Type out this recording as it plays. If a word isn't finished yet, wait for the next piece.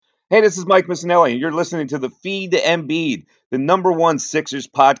Hey, this is Mike Missinelli, and you're listening to the Feed to Embiid, the number one Sixers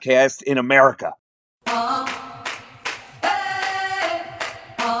podcast in America.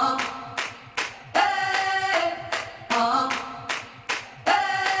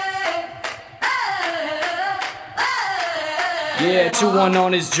 Yeah, 2-1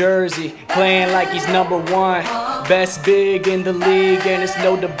 on his jersey, playing like he's number one. Best big in the league, and it's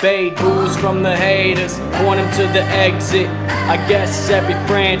no debate. Booze from the haters, want him to the exit. I guess every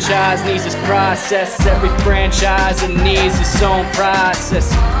franchise needs its process. Every franchise it needs its own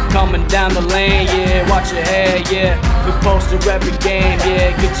process. Coming down the lane, yeah, watch your head, yeah. We poster every game,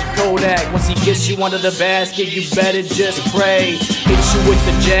 yeah, get your Kodak. Once he gets you under the basket, you better just pray. Hit you with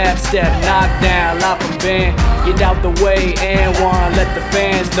the jab step, knock down, lock him in. Get out the way, and one, let the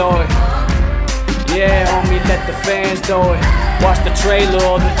fans know it. Yeah, homie, let the fans know it. Watch the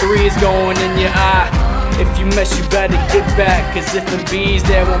trailer, the three's going in your eye. If you mess, you better get back. Cause if Embiid's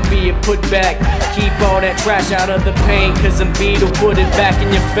there won't be a putback. Keep all that trash out of the paint. Cause Embiid will put it back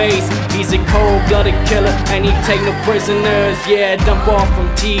in your face. He's a cold-blooded killer and he take no prisoners. Yeah, dump off from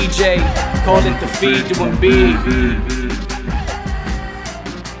TJ. Call it the Feed to Embiid.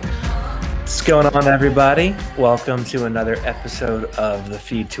 What's going on, everybody? Welcome to another episode of the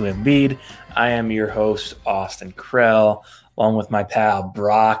Feed to Embiid. I am your host, Austin Krell, along with my pal,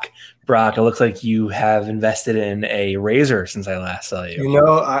 Brock. Brock, it looks like you have invested in a razor since I last saw you. You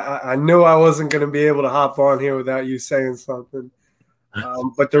know, I knew I wasn't going to be able to hop on here without you saying something.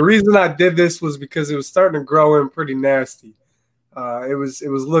 But the reason I did this was because it was starting to grow in pretty nasty. It was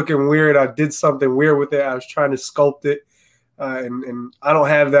looking weird. I did something weird with it. I was trying to sculpt it. And I don't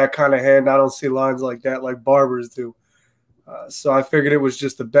have that kind of hand. I don't see lines like that like barbers do. So I figured it was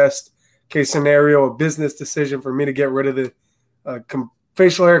just the best case scenario, a business decision for me to get rid of the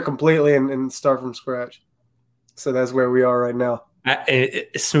facial hair completely and start from scratch. So that's where we are right now.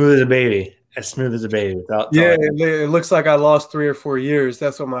 It's smooth as a baby. As smooth as a baby. It looks like I lost 3 or 4 years.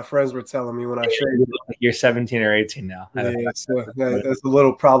 That's what my friends were telling me when I showed you. You're 17 or 18 now. Yeah, so that's a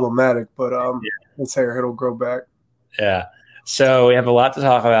little problematic, but let's say it'll grow back. Yeah. So we have a lot to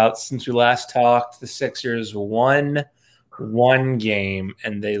talk about. Since we last talked, the Sixers won one game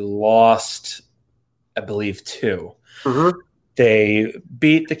and they lost, I believe, 2. Mm-hmm. They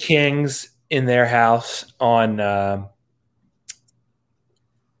beat the Kings in their house on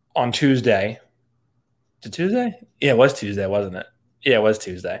Tuesday. Did Tuesday? Yeah, it was Tuesday, wasn't it? Yeah, it was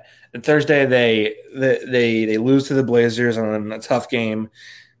Tuesday. And Thursday they lose to the Blazers on a tough game.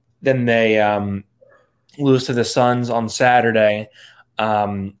 Then they lose to the Suns on Saturday.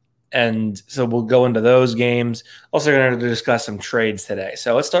 And so we'll go into those games. Also going to discuss some trades today.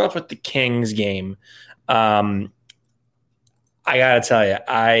 So let's start off with the Kings game. I got to tell you,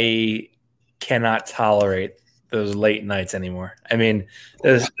 I cannot tolerate those late nights anymore. I mean,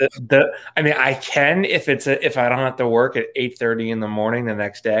 I can if I don't have to work at 8:30 in the morning the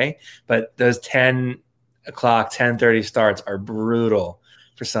next day, but those 10 o'clock, 10:30 starts are brutal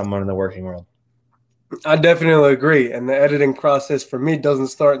for someone in the working world. I definitely agree. And the editing process for me doesn't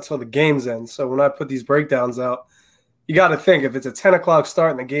start until the games end. So when I put these breakdowns out, you got to think if it's a 10 o'clock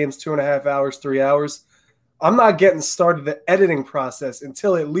start and the game's 2.5 hours, 3 hours, I'm not getting started the editing process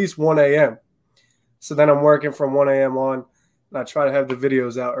until at least 1 a.m. So then I'm working from 1 a.m. on, and I try to have the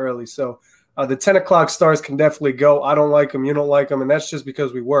videos out early. So the 10 o'clock starts can definitely go. I don't like them. You don't like them. And that's just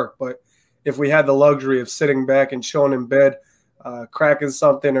because we work. But if we had the luxury of sitting back and chilling in bed, cracking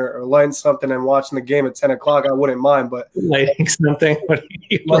something or lighting something and watching the game at 10 o'clock, I wouldn't mind. But lighting something,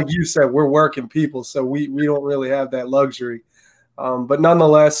 like you said, we're working people, so we don't really have that luxury. But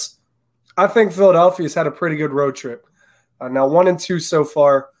nonetheless, I think Philadelphia's had a pretty good road trip. Now 1-2 so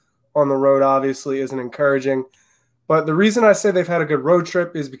far on the road obviously isn't encouraging. But the reason I say they've had a good road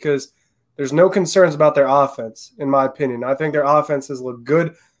trip is because there's no concerns about their offense, in my opinion. I think their offense has looked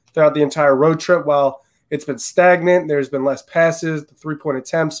good throughout the entire road trip. While it's been stagnant, there's been less passes. The three-point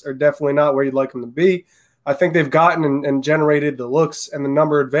attempts are definitely not where you'd like them to be. I think they've gotten and generated the looks and the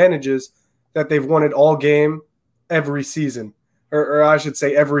number of advantages that they've wanted all game, every season. Or I should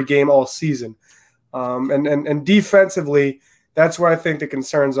say every game all season. And defensively, that's where I think the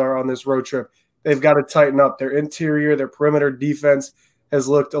concerns are on this road trip. They've got to tighten up. Their interior, their perimeter defense has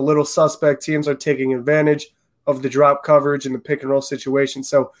looked a little suspect. Teams are taking advantage of the drop coverage and the pick and roll situation.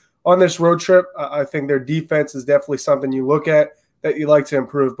 So on this road trip, I think their defense is definitely something you look at that you like to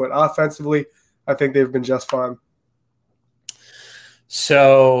improve. But offensively, I think they've been just fine.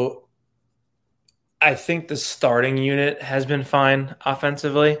 So I think the starting unit has been fine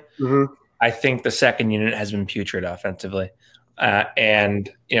offensively. Mm-hmm. I think the second unit has been putrid offensively. And,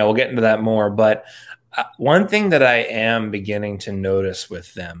 we'll get into that more. But One thing that I am beginning to notice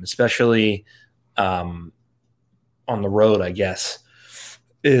with them, especially on the road, I guess,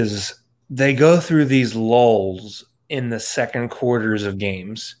 is they go through these lulls in the second quarters of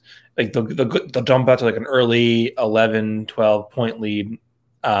games. Like they'll jump out to like an early 11, 12 point lead,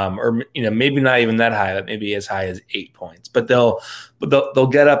 or maybe not even that high, but maybe as high as 8 points. But they'll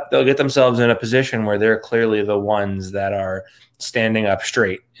get themselves in a position where they're clearly the ones that are standing up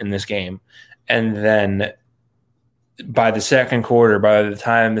straight in this game. And then by the second quarter, by the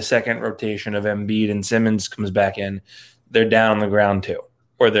time the second rotation of Embiid and Simmons comes back in, they're down on the ground too,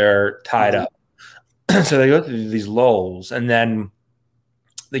 or they're tied up. So they go through these lulls, and then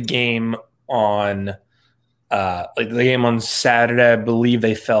the game on Saturday, I believe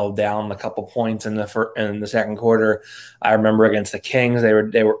they fell down a couple points in the second quarter. I remember against the Kings, they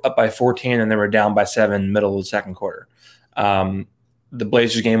were up by 14 and they were down by 7 middle of the second quarter. The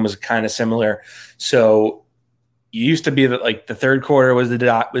Blazers game was kind of similar. So it used to be that like the third quarter was the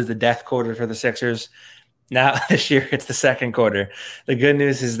death quarter for the Sixers. Now this year it's the second quarter. The good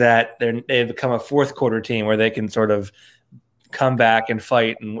news is that they've become a fourth quarter team where they can sort of come back and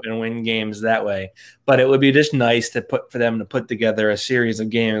fight and win games that way. But it would be just nice for them to put together a series of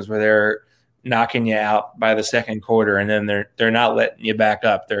games where they're knocking you out by the second quarter, and then they're not letting you back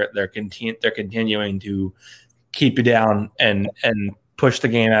up. They're continuing to keep you down and push the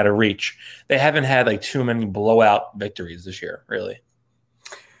game out of reach. They haven't had like too many blowout victories this year, really.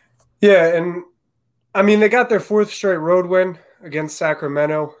 Yeah, and I mean, they got their fourth straight road win against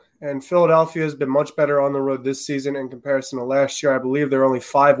Sacramento, and Philadelphia has been much better on the road this season in comparison to last year. I believe they're only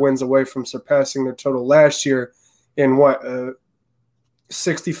 5 wins away from surpassing their total last year in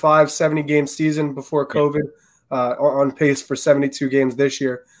 65, 70 game season before COVID, on pace for 72 games this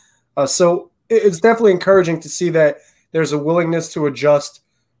year. So it's definitely encouraging to see that there's a willingness to adjust.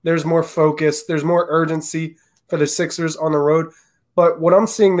 There's more focus. There's more urgency for the Sixers on the road. But what I'm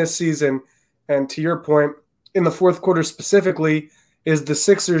seeing this season, and to your point, in the fourth quarter specifically, is the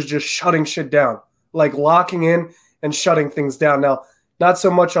Sixers just shutting shit down, like locking in and shutting things down. Now, not so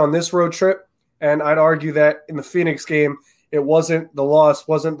much on this road trip, and I'd argue that in the Phoenix game, the loss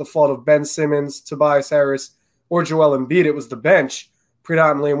wasn't the fault of Ben Simmons, Tobias Harris, or Joel Embiid. It was the bench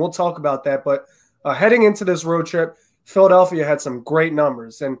predominantly, and we'll talk about that. But heading into this road trip, Philadelphia had some great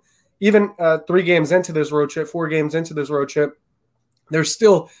numbers. And even 4 games into this road trip, they're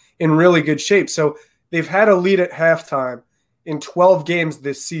still in really good shape. So they've had a lead at halftime in 12 games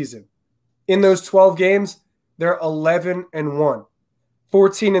this season. In those 12 games, they're 11-1,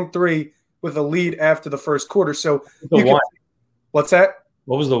 14-3 with a lead after the first quarter. So what's that?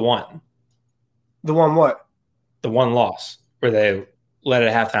 What was the one? The one what? The one loss where they led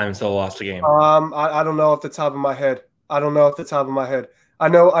at halftime and still lost the game. I don't know off the top of my head. I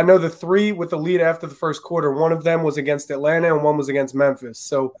know the 3 with the lead after the first quarter. One of them was against Atlanta and one was against Memphis.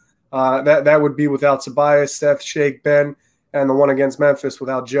 So that would be without Tobias, Seth, Shake, Ben, and the one against Memphis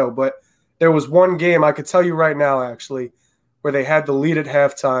without Joe. But there was one game I could tell you right now, actually, where they had the lead at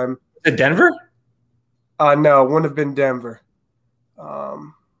halftime. Is it Denver? No, it wouldn't have been Denver.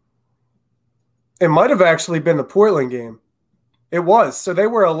 It might have actually been the Portland game. It was. So they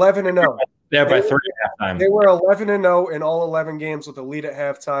were 11-0. Yeah, by 3 at halftime. They were 11-0 in all 11 games with a lead at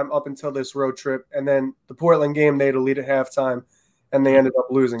halftime up until this road trip. And then the Portland game, they had a lead at halftime, and they ended up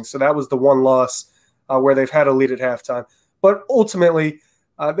losing. So that was the one loss where they've had a lead at halftime. But ultimately,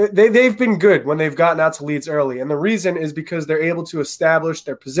 they've been good when they've gotten out to leads early. And the reason is because they're able to establish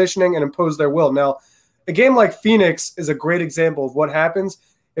their positioning and impose their will. Now, a game like Phoenix is a great example of what happens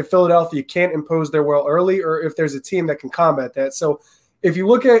if Philadelphia can't impose their will early, or if there's a team that can combat that. So if you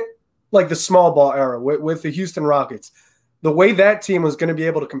look at like the small ball era with the Houston Rockets, the way that team was going to be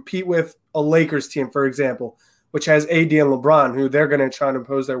able to compete with a Lakers team, for example, which has AD and LeBron, who they're going to try to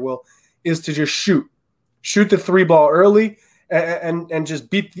impose their will, is to just shoot the 3-ball early and just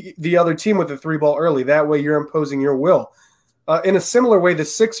beat the other team with the 3-ball early. That way you're imposing your will. In a similar way, the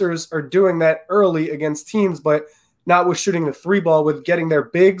Sixers are doing that early against teams, but not with shooting the 3-ball, with getting their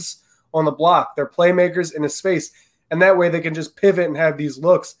bigs on the block, their playmakers in a space. And that way they can just pivot and have these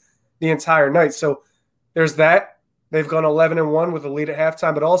looks the entire night. So there's that. They've gone 11-1 with a lead at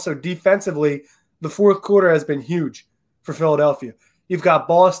halftime, but also defensively, the fourth quarter has been huge for Philadelphia. You've got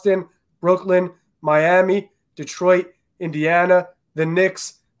Boston, Brooklyn, Miami, Detroit, Indiana, the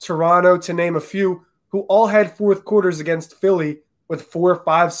Knicks, Toronto, to name a few, who all had fourth quarters against Philly with 4,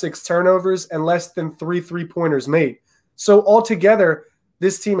 5, 6 turnovers and less than 3 3-pointers made. So altogether,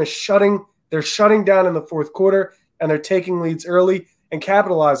 this team is shutting down in the fourth quarter, and they're taking leads early and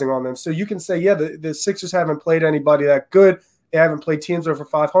capitalizing on them. So you can say, yeah, the Sixers haven't played anybody that good. They haven't played teams over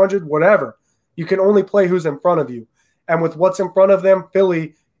 500, whatever. You can only play who's in front of you. And with what's in front of them,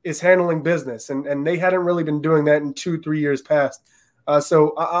 Philly is handling business. And they hadn't really been doing that in 2-3 years past.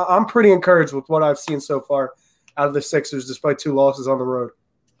 So I'm pretty encouraged with what I've seen so far out of the Sixers, despite 2 losses on the road.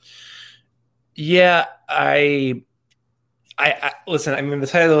 Yeah, I listen. I mean, the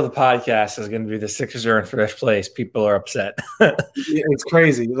title of the podcast is going to be "The Sixers are in first place." People are upset. It's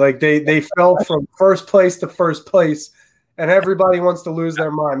crazy. Like they fell from first place to first place, and everybody wants to lose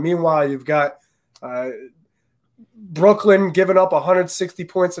their mind. Meanwhile, you've got Brooklyn giving up 160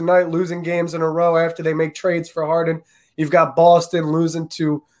 points a night, losing games in a row after they make trades for Harden. You've got Boston losing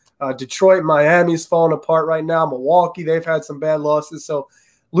to Detroit. Miami's falling apart right now. Milwaukee, they've had some bad losses. So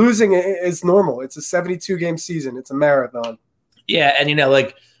losing is normal. It's a 72-game season. It's a marathon. Yeah, and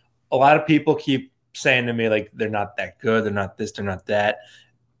like a lot of people keep saying to me, like, they're not that good, they're not this, they're not that,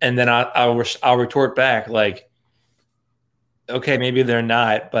 and then I'll retort back, like, okay, maybe they're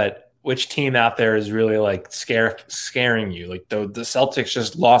not, but which team out there is really like scaring you? Like the Celtics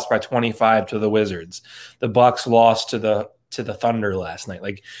just lost by 25 to the Wizards, the Bucks lost to the Thunder last night.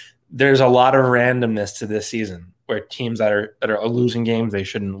 Like, there's a lot of randomness to this season where teams that are losing games they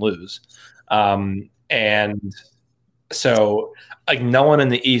shouldn't lose, and so, like, no one in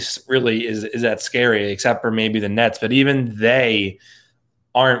the East really is that scary, except for maybe the Nets. But even they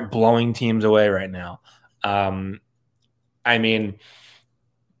aren't blowing teams away right now. I mean,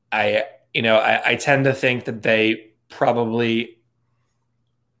 I tend to think that they probably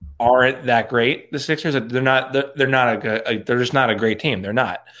aren't that great. The Sixers, they're not a good. They're just not a great team. They're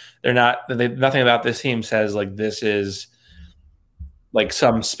not. Nothing about this team says like this is like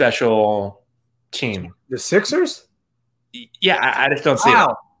some special team. The Sixers. Yeah, I just don't see it.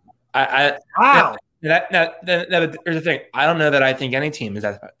 Wow. Now, here's the thing. I don't know that I think any team is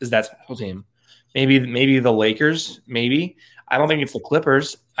that special team. Maybe the Lakers. Maybe I don't think it's the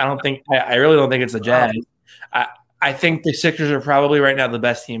Clippers. I really don't think it's the Jazz. I think the Sixers are probably right now the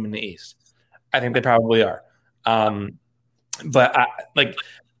best team in the East. I think they probably are. But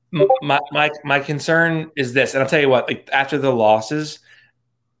my concern is this, and I'll tell you what. Like after the losses.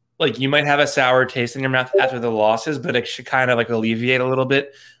 Like you might have a sour taste in your mouth after the losses, but it should kind of like alleviate a little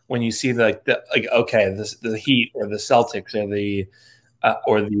bit when you see the Heat or the Celtics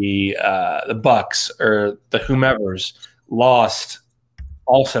or the Bucks or the whomever's lost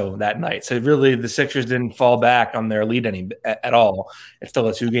also that night. So really, the Sixers didn't fall back on their lead at all. It's still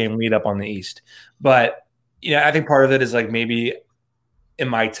a 2-game lead up on the East. But I think part of it is like maybe in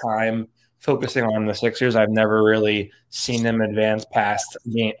my time focusing on the Sixers, I've never really seen them advance past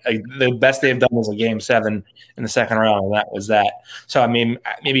game. The best they've done was a Game 7 in the second round, and that was that. So, I mean,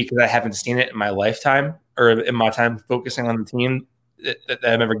 maybe because I haven't seen it in my lifetime or in my time focusing on the team that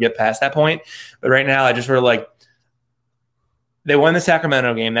I never get past that point. But right now, I just sort of like they won the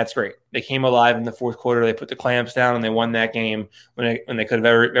Sacramento game. That's great. They came alive in the fourth quarter. They put the clamps down, and they won that game when they could have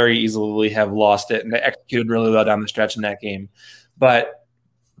very, very easily have lost it. And they executed really well down the stretch in that game. But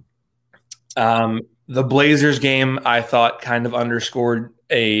the Blazers game, I thought, kind of underscored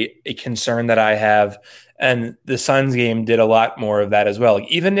a concern that I have, and the Suns game did a lot more of that as well.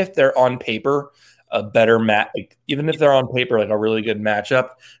 Like, even if they're on paper a better even if they're on paper like a really good matchup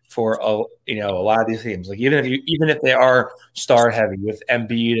for a lot of these teams, like even if they are star heavy with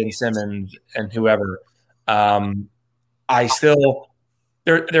Embiid and Simmons and whoever, I still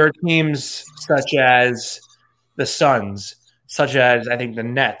there are teams such as the Suns, such as I think the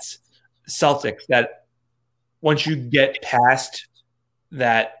Nets, Celtics, that once you get past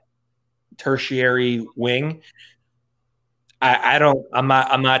that tertiary wing,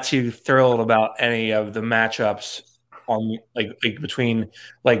 I'm not too thrilled about any of the matchups on like between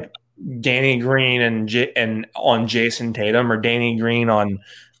like Danny Green and on Jason Tatum or Danny Green on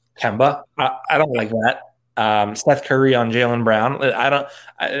Kemba. I don't like that. Steph Curry on Jaylen Brown.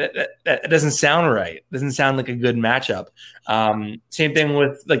 That doesn't sound right. It doesn't sound like a good matchup. Same thing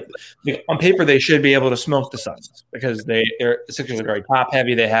with like on paper, they should be able to smoke the Suns because the Sixers are very top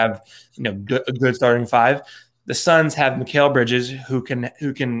heavy. They have a good starting five. The Suns have Mikal Bridges who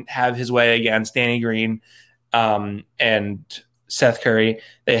can have his way against Danny Green and Seth Curry.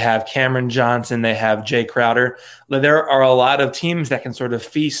 They have Cameron Johnson. They have Jay Crowder. There are a lot of teams that can sort of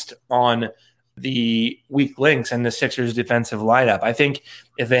feast on the weak links in the Sixers defensive lineup. I think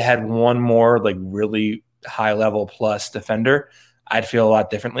if they had one more like really high level plus defender, I'd feel a lot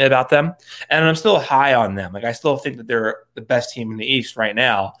differently about them. And I'm still high on them. Like I still think that they're the best team in the East right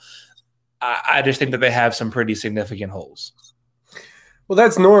now. I just think that they have some pretty significant holes. Well,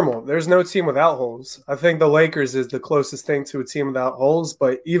 that's normal. There's no team without holes. I think the Lakers is the closest thing to a team without holes,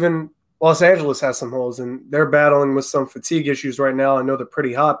 but even Los Angeles has some holes, and they're battling with some fatigue issues right now. I know they're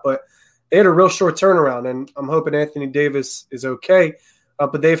pretty hot, but they had a real short turnaround, and I'm hoping Anthony Davis is okay.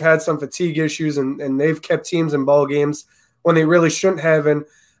 But they've had some fatigue issues, and they've kept teams in ball games when they really shouldn't have. And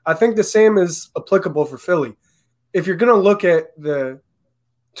I think the same is applicable for Philly. If you're going to look at the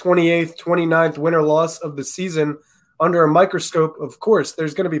 28th, 29th winner loss of the season under a microscope, of course,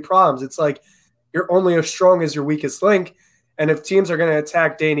 there's going to be problems. It's like you're only as strong as your weakest link. And if teams are going to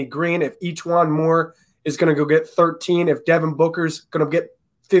attack Danny Green, if Ejuan Moore is going to go get 13, if Devin Booker's going to get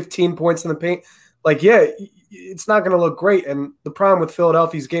 15 points in the paint, like, yeah, it's not going to look great. And the problem with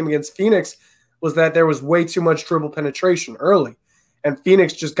Philadelphia's game against Phoenix was that there was way too much dribble penetration early. And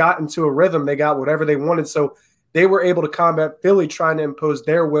Phoenix just got into a rhythm. They got whatever they wanted. So they were able to combat Philly trying to impose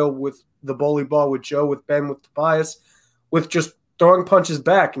their will with the bully ball, with Joe, with Ben, with Tobias, with just throwing punches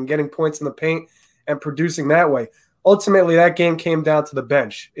back and getting points in the paint and producing that way. Ultimately, that game came down to the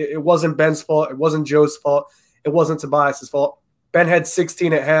bench. It wasn't Ben's fault. It wasn't Joe's fault. It wasn't Tobias's fault. Ben had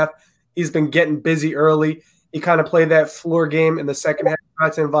 16 at half. He's been getting busy early. He kind of played that floor game in the second half,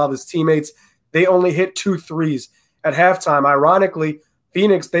 tried to involve his teammates. They only hit 2 threes at halftime. Ironically,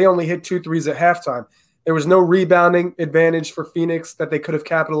 Phoenix, they only hit 2 threes at halftime. There was no rebounding advantage for Phoenix that they could have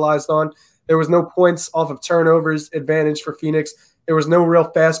capitalized on. There was no points off of turnovers advantage for Phoenix. There was no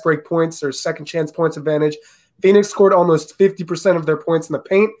real fast break points or second chance points advantage. Phoenix scored almost 50% of their points in the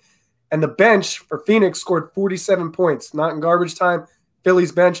paint, and the bench for Phoenix scored 47 points. Not in garbage time.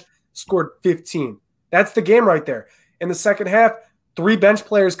 Philly's bench scored 15. That's the game right there. In the second half, 3 bench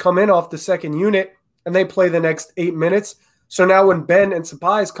players come in off the second unit, and they play the next 8 minutes. So now when Ben and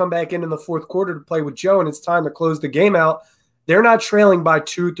Tobias come back in the fourth quarter to play with Joe and it's time to close the game out, they're not trailing by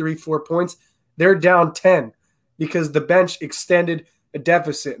 2, 3, 4 points. They're down 10 because the bench extended a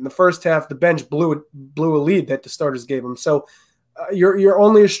deficit. In the first half, the bench blew a lead that the starters gave them. So you're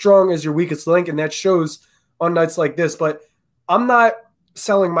only as strong as your weakest link, and that shows on nights like this. But I'm not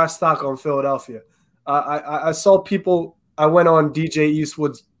selling my stock on Philadelphia. I saw people – I went on DJ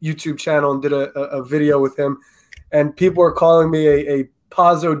Eastwood's YouTube channel and did a video with him, and people are calling me a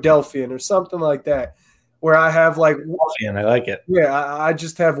Pozzo-Delphian or something like that, where I have like – I like it. Yeah, I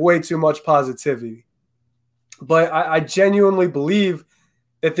just have way too much positivity. But I genuinely believe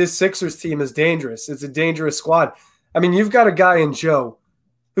that this Sixers team is dangerous. It's a dangerous squad. I mean, you've got a guy in Joe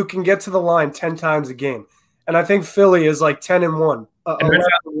who can get to the line 10 times a game. And I think Philly is like 10-1.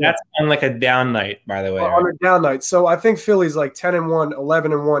 That's on like a down night, by the way. On a down night. So I think Philly's like 10-1,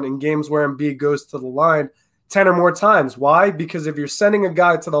 11-1 in games where Embiid goes to the line 10 or more times. Why? Because if you're sending a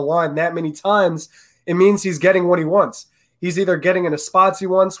guy to the line that many times, it means he's getting what he wants. He's either getting in the spots he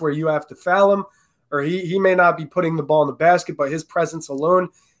wants where you have to foul him, or he may not be putting the ball in the basket, but his presence alone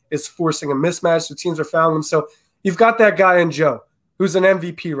is forcing a mismatch. So teams are fouling him. So you've got that guy in Joe, who's an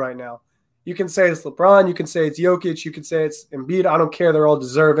MVP right now. You can say it's LeBron. You can say it's Jokic. You can say it's Embiid. I don't care. They're all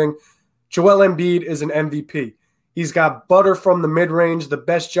deserving. Joel Embiid is an MVP. He's got butter from the mid-range, the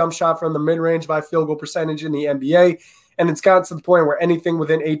best jump shot from the mid-range by field goal percentage in the NBA, and it's gotten to the point where anything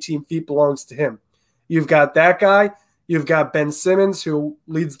within 18 feet belongs to him. You've got that guy. You've got Ben Simmons, who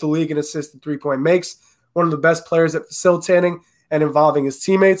leads the league in assisted three-point makes, one of the best players at facilitating and involving his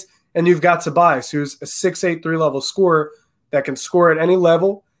teammates. And you've got Tobias, who's a 6'8", 3-level scorer that can score at any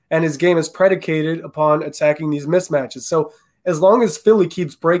level, and his game is predicated upon attacking these mismatches. So as long as Philly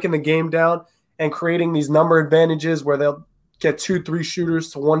keeps breaking the game down and creating these number advantages where they'll get 2-3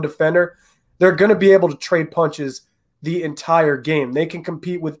 shooters to one defender, they're going to be able to trade punches the entire game. They can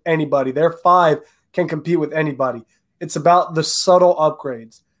compete with anybody. Their 5 can compete with anybody. It's about the subtle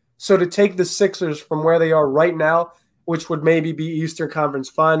upgrades. So to take the Sixers from where they are right now, which would maybe be Eastern Conference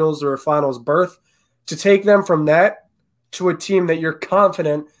Finals or a Finals berth, to take them from that to a team that you're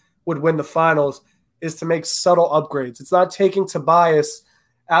confident would win the Finals is to make subtle upgrades. It's not taking Tobias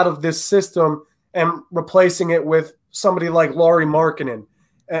out of this system and replacing it with somebody like Lauri Markkanen.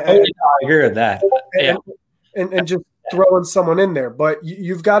 I agree with that. And just throwing someone in there. But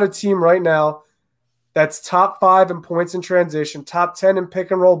you've got a team right now that's top 5 in points in transition, top 10 in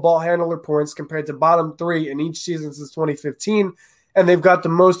pick and roll ball handler points compared to bottom 3 in each season since 2015. And they've got the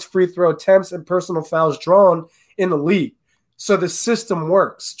most free throw attempts and personal fouls drawn in the league. So the system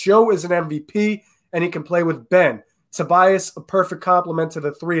works. Joe is an MVP, and he can play with Ben. Tobias, a perfect complement to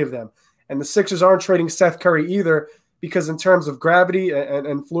the 3 of them. And the Sixers aren't trading Seth Curry either, because in terms of gravity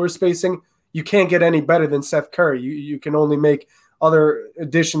and floor spacing, you can't get any better than Seth Curry. You can only make other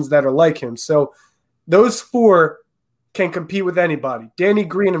additions that are like him. So those 4 can compete with anybody. Danny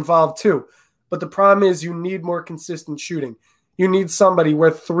Green involved too. But the problem is you need more consistent shooting. You need somebody where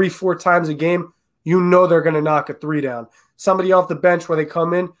 3-4 times a game, you know they're going to knock a 3 down. Somebody off the bench where they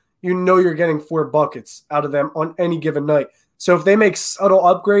come in, you know you're getting 4 buckets out of them on any given night. So if they make subtle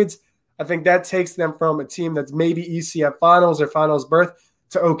upgrades, I think that takes them from a team that's maybe ECF finals or finals berth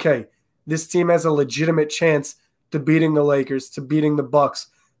to, okay, this team has a legitimate chance to beating the Lakers, to beating the Bucks,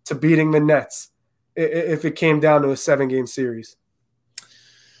 to beating the Nets if it came down to a 7-game series.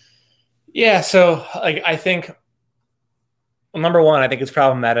 Yeah, so I think number one, I think it's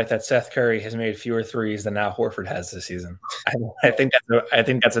problematic that Seth Curry has made fewer threes than Al Horford has this season. I think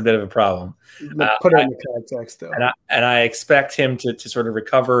that's a bit of a problem. Put it in the context, though. And I expect him to sort of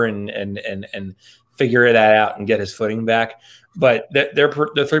recover and figure that out and get his footing back. But their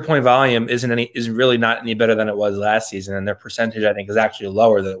 3-point volume is really not any better than it was last season, and their percentage, I think, is actually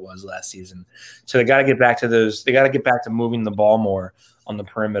lower than it was last season. So they got to get back to those. They got to get back to moving the ball more on the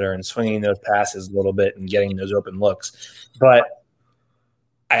perimeter and swinging those passes a little bit and getting those open looks. But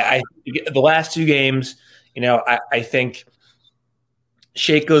I the last 2 games, I think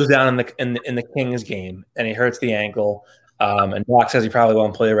Shake goes down in the Kings game and he hurts the ankle. And Doc says he probably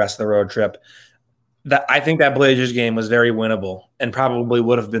won't play the rest of the road trip. I think that Blazers game was very winnable and probably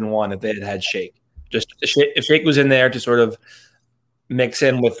would have been won if they had Shake. Just if Shake was in there to sort of mix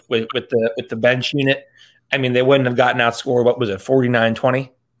in with the bench unit, I mean, they wouldn't have gotten outscored. What was it, 49-20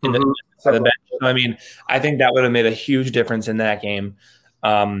 in the bench? So, I mean, I think that would have made a huge difference in that game.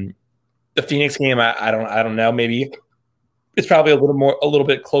 The Phoenix game, I don't know. Maybe it's probably a little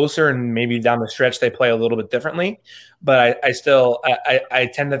bit closer, and maybe down the stretch they play a little bit differently. But I still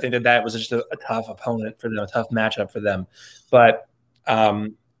tend to think that was just a tough opponent for them, a tough matchup for them. But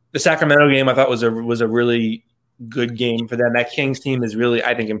the Sacramento game I thought was a really good game for them. That Kings team is really,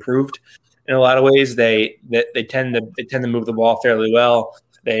 I think, improved in a lot of ways. They tend to move the ball fairly well.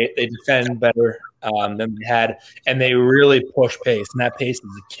 They defend better than they had, and they really push pace, and that pace is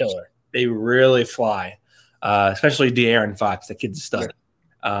a killer. They really fly. Especially De'Aaron Fox, that kid's a stud.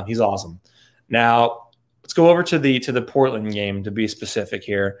 He's awesome. Now, let's go over to the Portland game, to be specific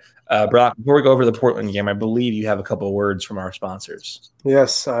here. Brock, before we go over the Portland game, I believe you have a couple of words from our sponsors.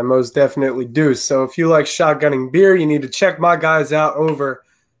 Yes, I most definitely do. So if you like shotgunning beer, you need to check my guys out over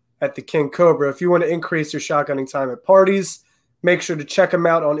at the King Cobra. If you want to increase your shotgunning time at parties, make sure to check them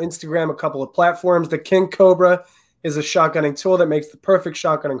out on Instagram, a couple of platforms. The King Cobra is a shotgunning tool that makes the perfect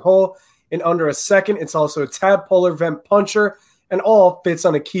shotgunning hole in under a second. It's also a tab puller, vent puncher, and all fits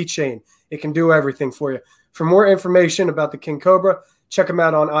on a keychain. It can do everything for you. For more information about the King Cobra, check them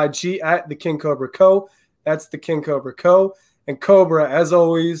out on IG at the King Cobra Co. That's the King Cobra Co. And Cobra, as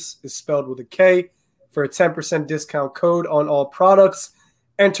always, is spelled with a K. For a 10% discount code on all products,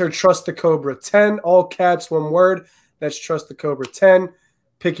 enter Trust the Cobra 10, all caps, one word. That's Trust the Cobra 10.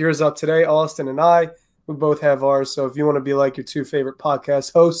 Pick yours up today. Austin and I, we both have ours. So if you want to be like your 2 favorite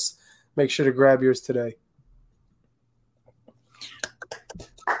podcast hosts, make sure to grab yours today.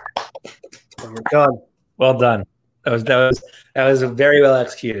 And we're done. Well done. That was very well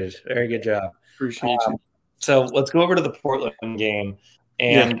executed. Very good job. Appreciate you. So let's go over to the Portland game.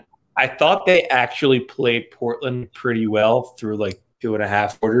 And I thought they actually played Portland pretty well through like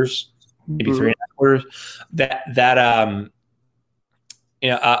 2.5 quarters, maybe 3.5 quarters.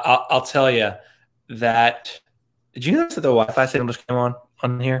 I'll tell you that. Did you notice that the Wi-Fi signal just came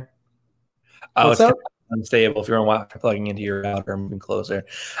on here? What's up? Unstable if you're on Wi-Fi plugging into your router and moving closer.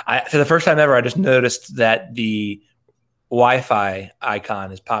 For the first time ever, I just noticed that the Wi-Fi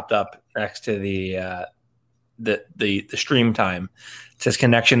icon has popped up next to the stream time. It says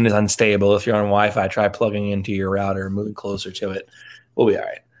connection is unstable. If you're on Wi-Fi, try plugging into your router and moving closer to it. We'll be all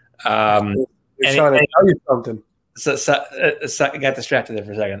right. You're trying to tell you something. So I got distracted there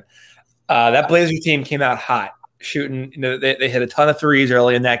for a second. That Blazers team came out hot, shooting. They hit a ton of threes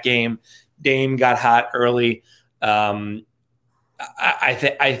early in that game. Dame got hot early. I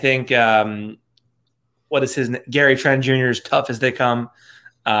think what is his name? Gary Trent Jr. is tough as they come.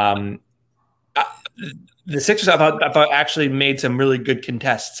 The Sixers, I thought actually made some really good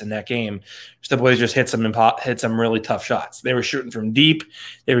contests in that game. The Blazers hit some really tough shots. They were shooting from deep.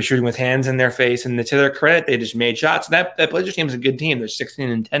 They were shooting with hands in their face. And to their credit, they just made shots. And that Blazers team is a good team. They're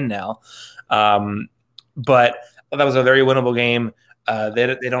 16-10 now. But that was a very winnable game.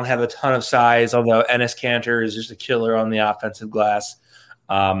 They don't have a ton of size, although Enes Kanter is just a killer on the offensive glass.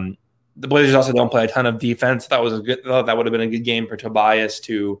 The Blazers also don't play a ton of defense. That would have been a good game for Tobias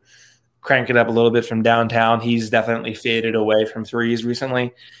to crank it up a little bit from downtown. He's definitely faded away from threes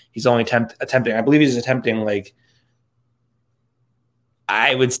recently. He's only attempting. I believe he's attempting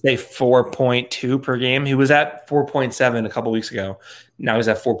I would say 4.2 per game. He was at 4.7 a couple weeks ago. Now he's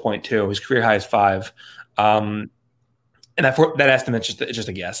at 4.2. His career high is 5. And that estimate's just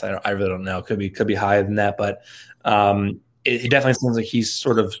a guess. I really don't know. Could be higher than that, but it definitely seems like he's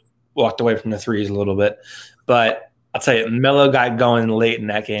sort of walked away from the threes a little bit. But I'll tell you, Melo got going late in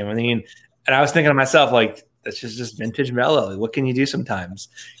that game. I mean, and I was thinking to myself, like, that's just vintage Melo. Like, what can you do sometimes?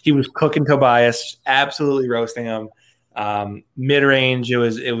 He was cooking Tobias, absolutely roasting him. Mid range, it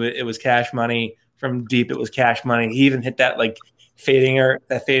was cash money. From deep, it was cash money. He even hit that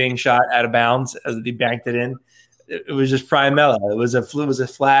fading shot out of bounds as he banked it in. It was just prime Melo. It was a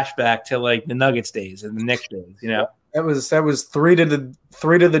flashback to like the Nuggets days and the Knicks days. You know, that was three to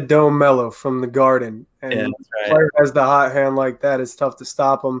the dome Melo from the Garden, and right. player has the hot hand like that. It's tough to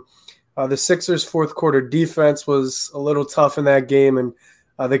stop him. The Sixers' fourth quarter defense was a little tough in that game, and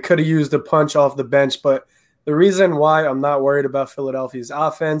they could have used a punch off the bench. But the reason why I'm not worried about Philadelphia's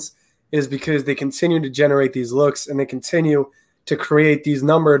offense is because they continue to generate these looks and they continue to create these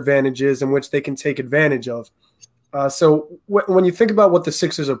number advantages in which they can take advantage of. So when you think about what the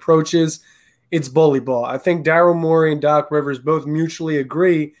Sixers' approach is, it's bully ball. I think Daryl Morey and Doc Rivers both mutually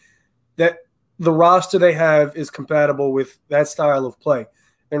agree that the roster they have is compatible with that style of play.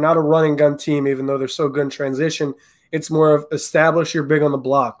 They're not a running gun team, even though they're so good in transition. It's more of establish your big on the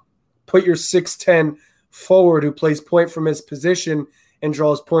block. Put your 6'10 forward who plays point from his position and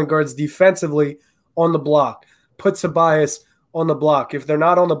draws point guards defensively on the block. Put Tobias on the block. If they're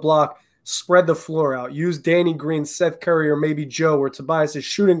not on the block, spread the floor out. Use Danny Green, Seth Curry, or maybe Joe or Tobias'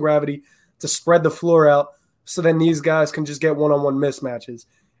 shooting gravity to spread the floor out so then these guys can just get one-on-one mismatches.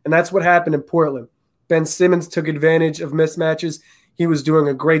 And that's what happened in Portland. Ben Simmons took advantage of mismatches. He was doing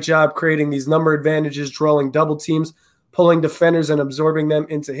a great job creating these number advantages, drawing double teams, pulling defenders and absorbing them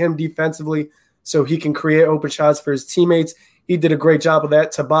into him defensively so he can create open shots for his teammates. He did a great job of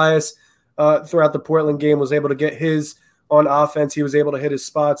that. Tobias, throughout the Portland game, was able to get his on offense. He was able to hit his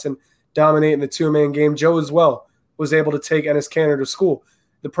spots and dominate in the two-man game. Joe as well was able to take Enes Kanter to school.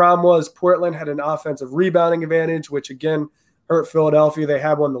 The problem was Portland had an offensive rebounding advantage, which, again, hurt Philadelphia. They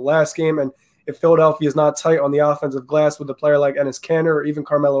had one the last game, and if Philadelphia is not tight on the offensive glass with a player like Enes Kanter or even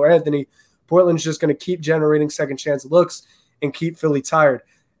Carmelo Anthony, Portland's just going to keep generating second-chance looks and keep Philly tired.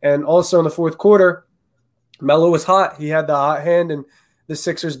 And also in the fourth quarter, Melo was hot. He had the hot hand, and the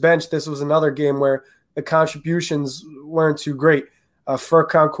Sixers bench, this was another game where the contributions weren't too great.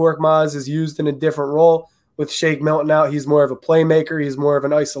 Furkan Korkmaz is used in a different role. With Shake Milton out, he's more of a playmaker. He's more of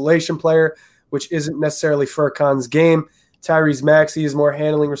an isolation player, which isn't necessarily Furkan's game. Tyrese Maxey is more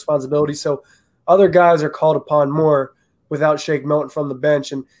handling responsibility. So other guys are called upon more without Shake Milton from the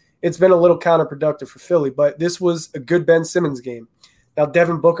bench, and it's been a little counterproductive for Philly. But this was a good Ben Simmons game. Now,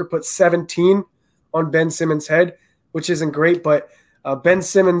 Devin Booker put 17 on Ben Simmons' head, which isn't great, but Ben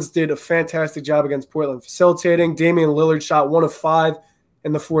Simmons did a fantastic job against Portland facilitating. Damian Lillard shot 1 of 5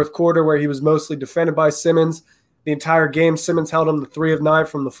 in the fourth quarter, where he was mostly defended by Simmons. The entire game, Simmons held him to 3 of 9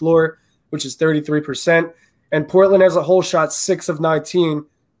 from the floor, which is 33%. And Portland as a whole shot 6 of 19,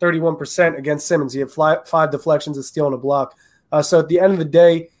 31% against Simmons. He had 5 deflections, a steal, and a block. So at the end of the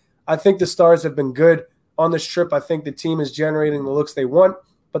day, I think the Stars have been good on this trip. I think the team is generating the looks they want,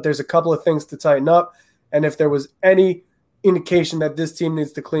 but there's a couple of things to tighten up. And if there was any indication that this team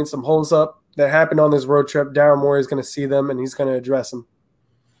needs to clean some holes up that happened on this road trip, Daryl Morey is going to see them and he's going to address them.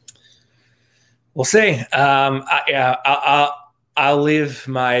 We'll see. I'll leave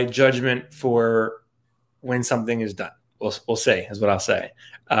my judgment for when something is done. We'll see, is what I'll say.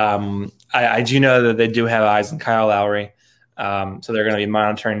 I do know that they do have eyes on Kyle Lowry, so they're going to be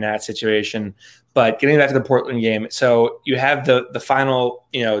monitoring that situation. But getting back to the Portland game, so you have the final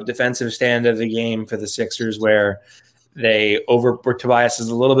defensive stand of the game for the Sixers, where where Tobias is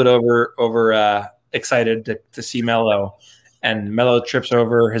a little bit over excited to see Melo. And Melo trips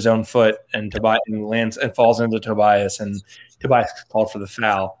over his own foot and Tobias lands and falls into Tobias, and Tobias called for the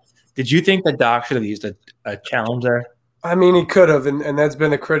foul. Did you think that Doc should have used a challenge there? I mean, he could have, and that's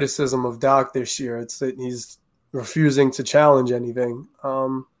been the criticism of Doc this year. It's that he's refusing to challenge anything.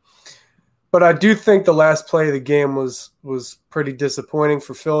 But I do think the last play of the game was pretty disappointing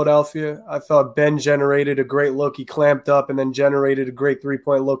for Philadelphia. I thought Ben generated a great look. He clamped up and then generated a great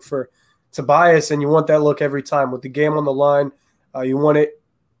three-point look for Tobias, and you want that look every time. With the game on the line, you want it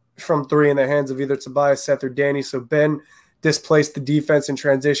from 3 in the hands of either Tobias, Seth, or Danny. So Ben displaced the defense in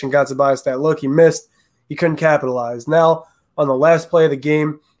transition, got Tobias that look. He missed. He couldn't capitalize. Now, on the last play of the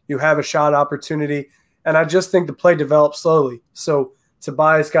game, you have a shot opportunity, and I just think the play developed slowly. So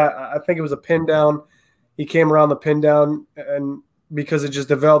Tobias got, I think it was a pin down. He came around the pin down, and because it just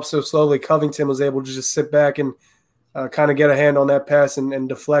developed so slowly, Covington was able to just sit back and kind of get a hand on that pass and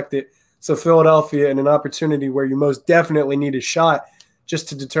deflect it. So Philadelphia, in an opportunity where you most definitely need a shot just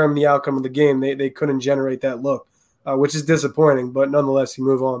to determine the outcome of the game, they couldn't generate that look, which is disappointing. But nonetheless, you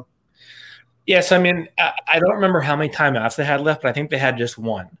move on. Yes, I mean, I don't remember how many timeouts they had left, but I think they had just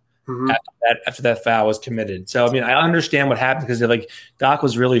one. Mm-hmm. after that foul was committed. So, I mean, I understand what happened because like Doc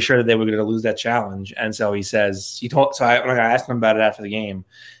was really sure that they were going to lose that challenge. And so when I asked him about it after the game,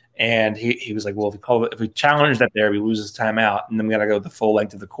 and he was like, well, if we challenge that there, we lose this timeout, and then we got to go the full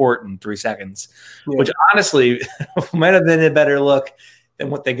length of the court in 3 seconds, which honestly might have been a better look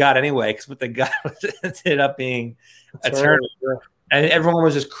than what they got anyway, because what they got ended up being a turnover. And everyone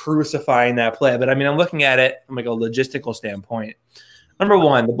was just crucifying that play. But, I mean, I'm looking at it from like a logistical standpoint. Number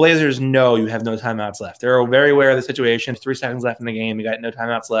one, the Blazers know you have no timeouts left. They're very aware of the situation. 3 seconds left in the game. You got no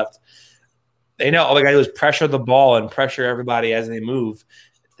timeouts left. They know all they got to do is pressure the ball and pressure everybody as they move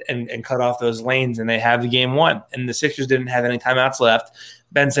and cut off those lanes, and they have the game won. And the Sixers didn't have any timeouts left.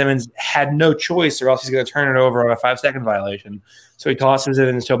 Ben Simmons had no choice, or else he's going to turn it over on a 5-second violation. So he tosses it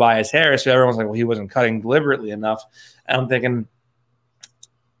into Tobias Harris. So everyone's like, well, he wasn't cutting deliberately enough. And I'm thinking,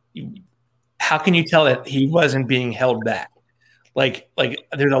 how can you tell that he wasn't being held back? Like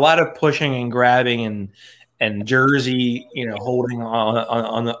there's a lot of pushing and grabbing and jersey, holding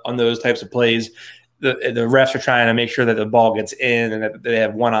on those types of plays. The refs are trying to make sure that the ball gets in and that they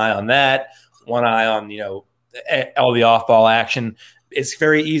have one eye on that, one eye on, all the off-ball action. It's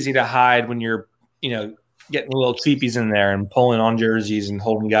very easy to hide when you're, getting little cheapies in there and pulling on jerseys and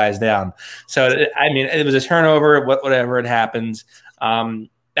holding guys down. So, I mean, it was a turnover, whatever it happens.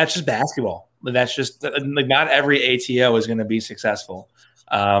 That's just basketball. That's just like not every ATO is going to be successful.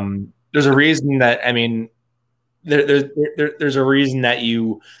 There's a reason that, I mean, there's a reason that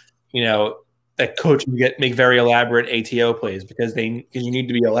that coach make very elaborate ATO plays because you need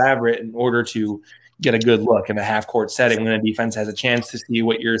to be elaborate in order to get a good look in a half court setting when a defense has a chance to see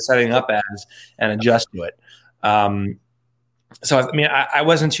what you're setting up as and adjust to it. So I mean, I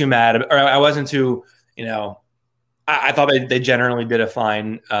wasn't too mad, or I wasn't too, I thought they generally did a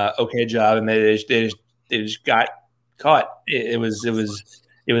fine, okay job, and they just got caught. It was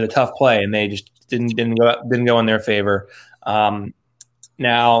a tough play, and they just didn't go in their favor.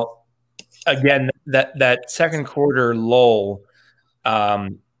 Now, again, that second quarter lull,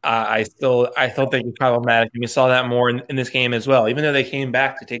 I still think it's problematic. And we saw that more in this game as well. Even though they came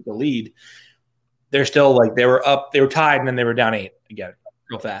back to take the lead, they're still like they were tied, and then they were down 8 again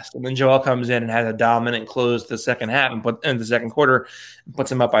real fast. And then Joel comes in and has a dominant close to the second half and in the second quarter and puts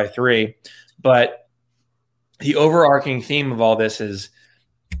them up by 3. But the overarching theme of all this is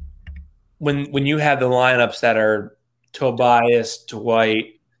when you have the lineups that are Tobias,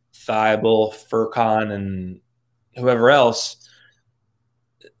 Dwight, Thibault, Furkan, and whoever else,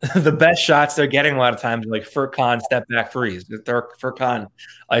 the best shots they're getting a lot of times are like Furkan step back threes, Furkan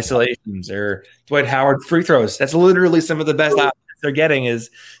isolations, or Dwight Howard free throws. That's literally some of the best options they're getting is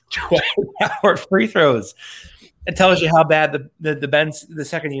Dwight Howard free throws. It tells you how bad the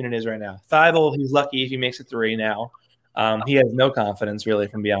second unit is right now. Thibault, he's lucky if he makes a 3 now. He has no confidence really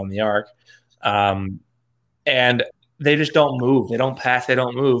from beyond the arc. And they just don't move. They don't pass. They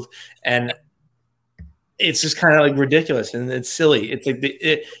don't move. And it's just kind of like ridiculous and it's silly. It's like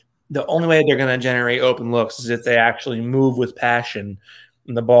the only way they're going to generate open looks is if they actually move with passion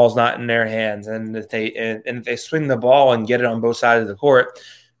and the ball's not in their hands. And if they swing the ball and get it on both sides of the court,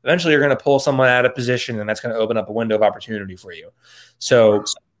 eventually you're going to pull someone out of position, and that's going to open up a window of opportunity for you. So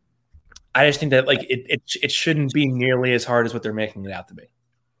I just think that like it shouldn't be nearly as hard as what they're making it out to be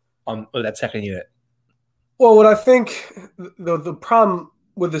on that second unit. Well, what I think the problem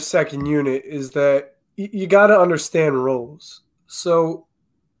with the second unit is that you got to understand roles. So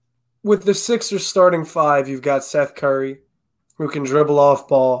with the Sixers starting 5, you've got Seth Curry, who can dribble off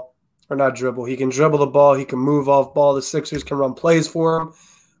ball, or not dribble. He can dribble the ball. He can move off ball. The Sixers can run plays for him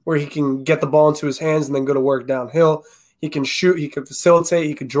where he can get the ball into his hands and then go to work downhill. He can shoot. He can facilitate.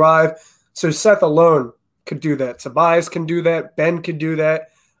 He can drive. So Seth alone could do that. Tobias can do that. Ben could do that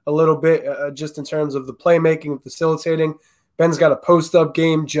a little bit just in terms of the playmaking, facilitating. Ben's got a post-up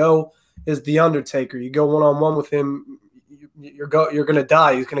game. Joe is the Undertaker. You go one-on-one with him, you're going to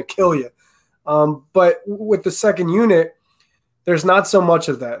die. He's going to kill you. But with the second unit, there's not so much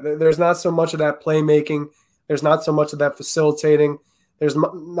of that. There's not so much of that playmaking. There's not so much of that facilitating. There's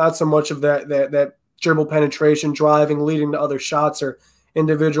not so much of that dribble penetration, driving, leading to other shots or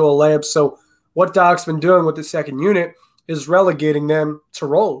individual layups. So what Doc's been doing with the second unit is relegating them to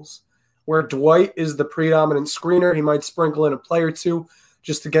roles where Dwight is the predominant screener. He might sprinkle in a play or two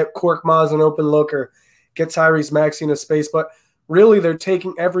just to get Korkmaz an open look or get Tyrese Maxey in a space. But really they're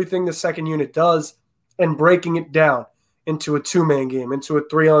taking everything the second unit does and breaking it down into a 2-man game, into a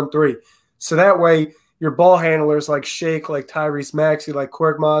 3-on-3. So that way your ball handlers like Shake, like Tyrese Maxey, like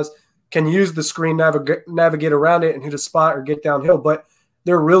Korkmaz can use the screen, navigate around it and hit a spot or get downhill. But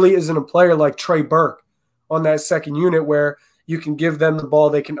there really isn't a player like Trey Burke on that second unit where you can give them the ball,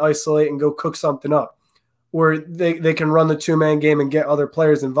 they can isolate and go cook something up. Or they can run the two-man game and get other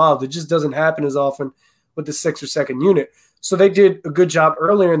players involved. It just doesn't happen as often with the Sixers second unit. So they did a good job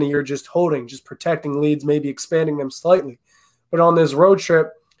earlier in the year just holding, just protecting leads, maybe expanding them slightly. But on this road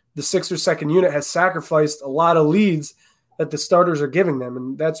trip, the Sixers second unit has sacrificed a lot of leads that the starters are giving them,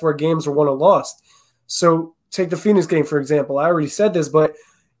 and that's where games are won or lost. So take the Phoenix game, for example. I already said this, but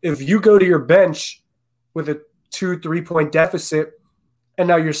if you go to your bench with a 2-3 point deficit and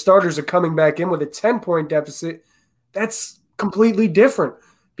now your starters are coming back in with a 10-point deficit, that's completely different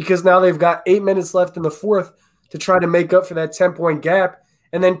because now they've got 8 minutes left in the fourth to try to make up for that 10-point gap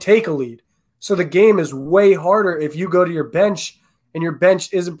and then take a lead. So the game is way harder if you go to your bench and your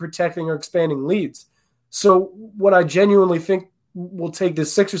bench isn't protecting or expanding leads. So what I genuinely think will take the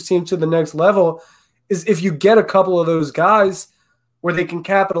Sixers team to the next level is if you get a couple of those guys where they can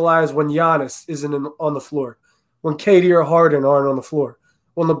capitalize when Giannis isn't on the floor, when KD or Harden aren't on the floor,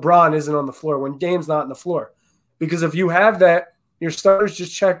 when LeBron isn't on the floor, when Dame's not on the floor. Because if you have that, your starters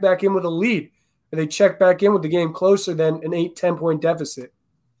just check back in with a lead, and they check back in with the game closer than an 8-10 point deficit.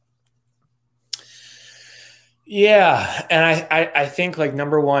 Yeah, and I think, like,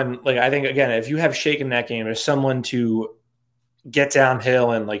 number one, like, I think, again, if you have Shake in that game, there's someone to get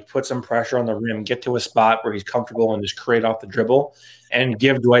downhill and, like, put some pressure on the rim, get to a spot where he's comfortable and just create off the dribble and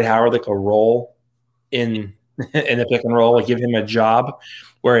give Dwight Howard, like, a role in the pick and roll, like, give him a job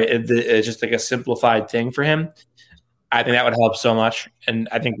where it's just, like, a simplified thing for him. I think that would help so much. And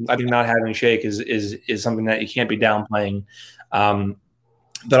I think not having Shake is something that you can't be downplaying.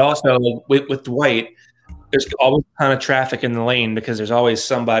 But also, with Dwight, there's always a ton of traffic in the lane because there's always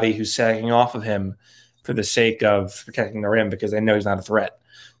somebody who's sagging off of him for the sake of protecting the rim because they know he's not a threat.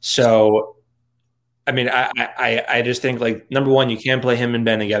 So, I mean, I just think, like, number one, you can play him and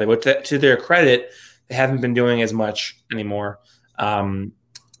Ben together. But to their credit, they haven't been doing as much anymore.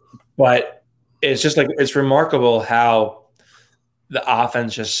 But it's just, like, it's remarkable how the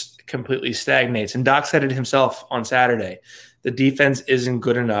offense just completely stagnates. And Doc said it himself on Saturday. The defense isn't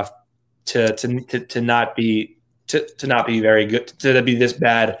good enough to not be very good, to be this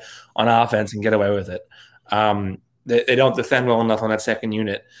bad on offense and get away with it. They don't defend well enough on that second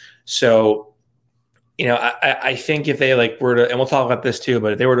unit. So, you know, I think if they, like, were to, and we'll talk about this too,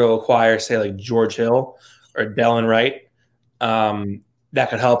 but if they were to acquire, say, like, George Hill or Delon Wright, that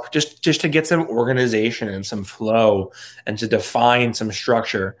could help just to get some organization and some flow and to define some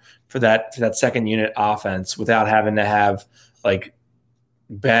structure for that second unit offense without having to have, like,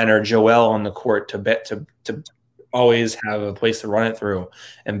 Ben or Joel on the court to always have a place to run it through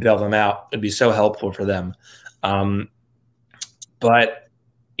and bail them out. It'd be so helpful for them. But,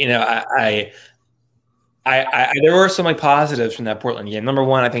 you know, I there were some, like, positives from that Portland game. Number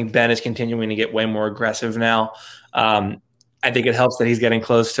one, I think Ben is continuing to get way more aggressive now. I think it helps that he's getting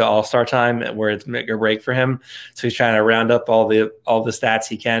close to All-Star time where it's make or break for him. So he's trying to round up all the stats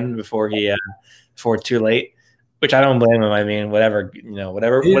he can before it's too late. Which I don't blame him. I mean, whatever.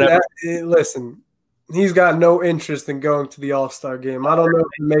 Listen, he's got no interest in going to the All-Star game. I don't know if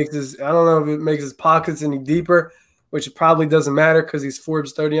it makes his pockets any deeper, which it probably doesn't matter because he's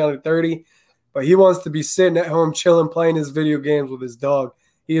Forbes 30 under 30. But he wants to be sitting at home, chilling, playing his video games with his dog.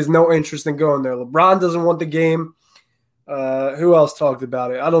 He has no interest in going there. LeBron doesn't want the game. Who else talked about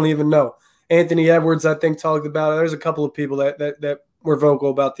it? I don't even know. Anthony Edwards, I think, talked about it. There's a couple of people that were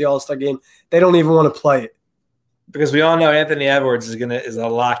vocal about the All-Star game. They don't even want to play it. Because we all know Anthony Edwards is a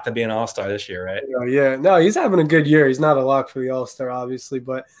lock to be an All-Star this year, right? Yeah. No, he's having a good year. He's not a lock for the All-Star, obviously,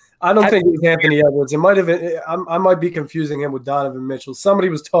 but I don't think it's Anthony Edwards. It might have been, I might be confusing him with Donovan Mitchell. Somebody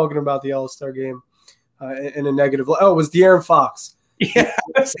was talking about the All-Star game in a negative. Oh, it was De'Aaron Fox. Yeah,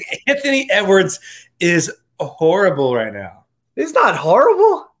 Anthony Edwards is horrible right now. He's not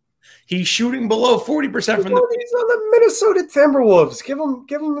horrible. He's shooting below 40% from the. He's on the Minnesota Timberwolves.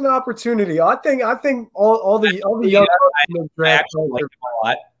 Give him an opportunity. I think all the young I actually like him a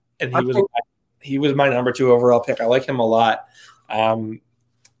lot, and he was my number 2 overall pick. I like him a lot,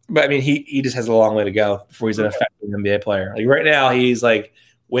 but I mean he just has a long way to go before he's an effective NBA player. Like right now, he's like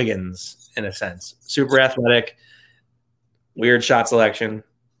Wiggins in a sense, super athletic, weird shot selection,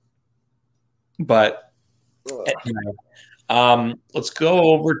 but. Anyway. Let's go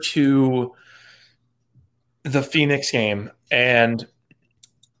over to the Phoenix game. And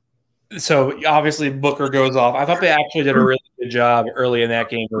so obviously Booker goes off. I thought they actually did a really good job early in that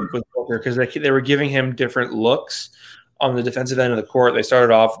game with Booker because they were giving him different looks on the defensive end of the court. They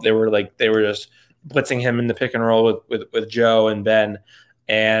started off, they were just blitzing him in the pick and roll with Joe and Ben.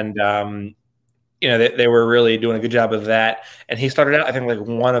 And they were really doing a good job of that. And he started out, I think, like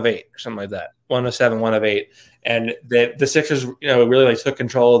 1 of 8 or something like that, 1 of 7, 1 of 8. And the Sixers, really like took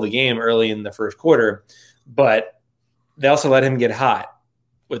control of the game early in the first quarter, but they also let him get hot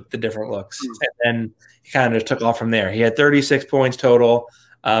with the different looks. And then he kind of just took off from there. He had 36 points total.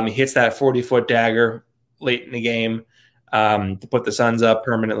 He hits that 40-foot dagger late in the game to put the Suns up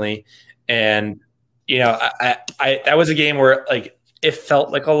permanently. And, that was a game where like it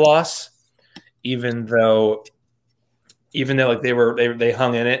felt like a loss, even though like they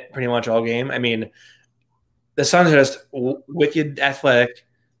hung in it pretty much all game. I mean, the Suns are just wicked athletic.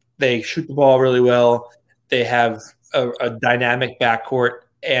 They shoot the ball really well. They have a dynamic backcourt,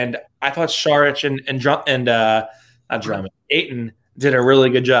 and I thought Saric and Ayton did a really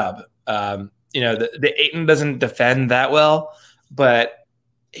good job. The Ayton doesn't defend that well, but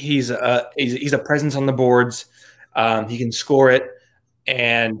he's a presence on the boards. He can score it,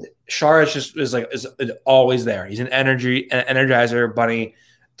 and Saric is always there. He's an energizer bunny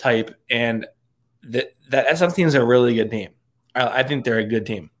type, and that SM team's a really good team. I think they're a good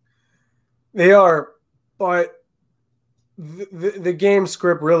team. They are, but the game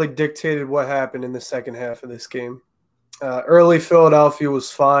script really dictated what happened in the second half of this game. Early Philadelphia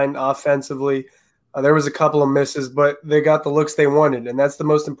was fine offensively. There was a couple of misses, but they got the looks they wanted, and that's the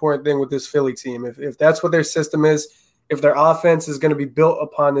most important thing with this Philly team. If that's what their system is, if their offense is going to be built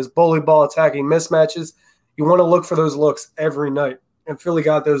upon this bully ball attacking mismatches, you want to look for those looks every night. And Philly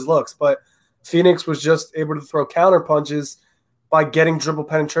got those looks, but Phoenix was just able to throw counter punches by getting dribble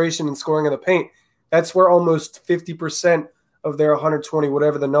penetration and scoring in the paint. That's where almost 50% of their 120,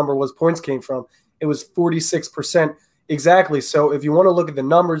 whatever the number was, points came from. It was 46% exactly. So if you want to look at the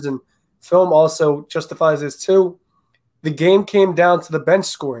numbers, and film also justifies this too, the game came down to the bench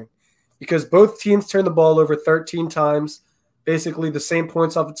scoring because both teams turned the ball over 13 times, basically the same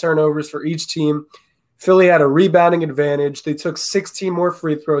points off the turnovers for each team. Philly had a rebounding advantage. They took 16 more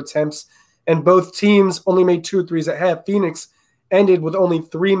free throw attempts, and both teams only made 2 threes at half. Phoenix ended with only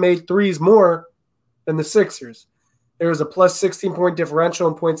 3 made threes more than the Sixers. There was a plus 16-point differential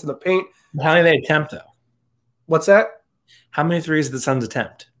in points in the paint. How many did they attempt, though? What's that? How many threes did the Suns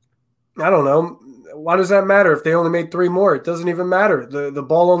attempt? I don't know. Why does that matter if they only made 3 more? It doesn't even matter. The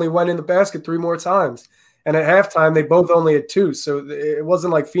ball only went in the basket 3 more times. And at halftime, they both only had 2. So it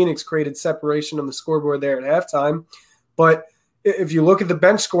wasn't like Phoenix created separation on the scoreboard there at halftime. But if you look at the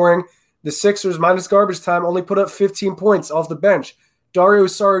bench scoring, the Sixers, minus garbage time, only put up 15 points off the bench. Dario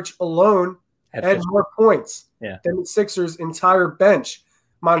Saric alone had more points than the Sixers' entire bench,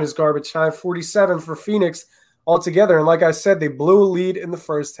 minus garbage time, 47 for Phoenix altogether. And like I said, they blew a lead in the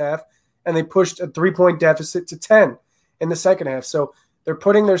first half, and they pushed a 3-point deficit to 10 in the second half. So they're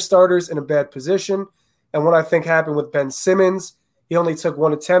putting their starters in a bad position. And what I think happened with Ben Simmons, he only took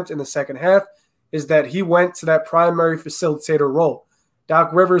 1 attempt in the second half, is that he went to that primary facilitator role.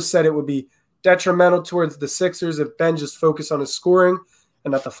 Doc Rivers said it would be detrimental towards the Sixers if Ben just focused on his scoring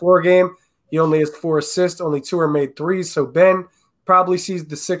and not the floor game. He only has 4 assists, only 2 are made threes. So Ben probably sees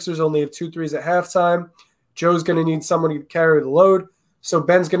the Sixers only have 2 threes at halftime. Joe's going to need somebody to carry the load. So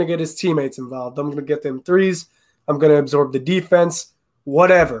Ben's going to get his teammates involved. I'm going to get them threes. I'm going to absorb the defense,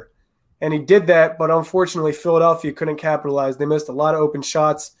 whatever. And he did that, but unfortunately, Philadelphia couldn't capitalize. They missed a lot of open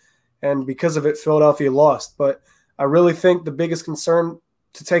shots, and because of it, Philadelphia lost. But I really think the biggest concern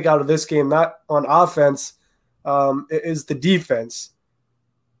to take out of this game, not on offense, is the defense.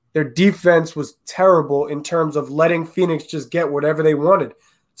 Their defense was terrible in terms of letting Phoenix just get whatever they wanted.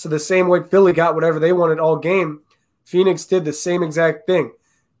 So the same way Philly got whatever they wanted all game, Phoenix did the same exact thing.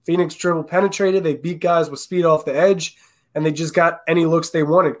 Phoenix dribble penetrated. They beat guys with speed off the edge, and they just got any looks they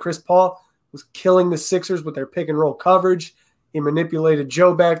wanted. Chris Paul was killing the Sixers with their pick-and-roll coverage. He manipulated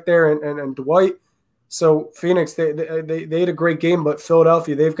Joe back there and Dwight. So Phoenix, they had a great game, but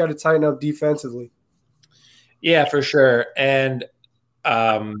Philadelphia, they've got to tighten up defensively. Yeah, for sure. And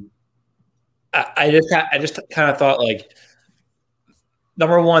I just kind of thought, like,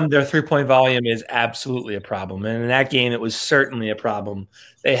 number one, their 3-point volume is absolutely a problem. And in that game, it was certainly a problem.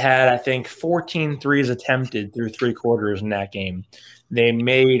 They had, I think, 14 threes attempted through 3 quarters in that game. They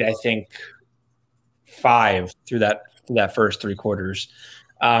made, I think, 5 through that first 3 quarters.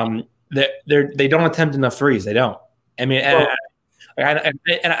 They don't attempt enough threes. They don't. I mean,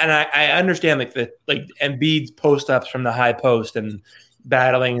 I understand like Embiid's post ups from the high post and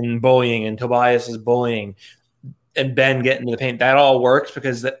battling and bullying, and Tobias is bullying, and Ben getting to the paint. That all works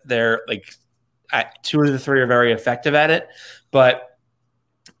because they're like 2 of the 3 are very effective at it. But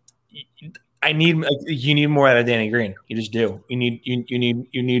you need more out of Danny Green. You just do. You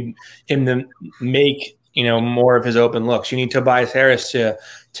need him to make more of his open looks. You need Tobias Harris to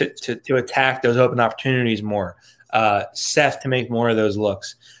attack those open opportunities more. Seth to make more of those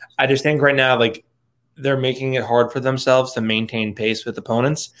looks. I just think right now, like, they're making it hard for themselves to maintain pace with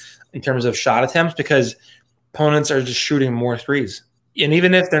opponents in terms of shot attempts because opponents are just shooting more threes. And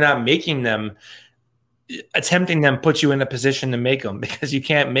even if they're not making them, attempting them puts you in a position to make them because you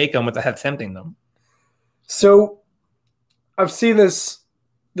can't make them without attempting them. So I've seen this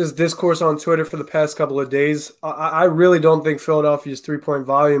discourse on Twitter for the past couple of days. I really don't think Philadelphia's three-point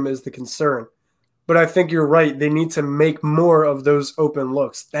volume is the concern. But I think you're right. They need to make more of those open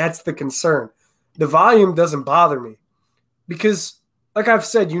looks. That's the concern. The volume doesn't bother me because, like I've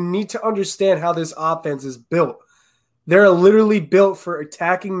said, you need to understand how this offense is built. They're literally built for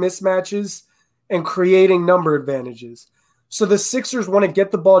attacking mismatches and creating number advantages. So the Sixers want to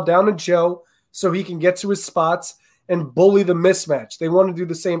get the ball down to Joe so he can get to his spots and bully the mismatch. They want to do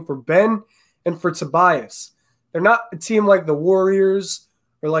the same for Ben and for Tobias. They're not a team like the Warriors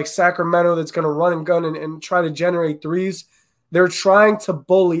or like Sacramento that's going to run and gun and try to generate threes. They're trying to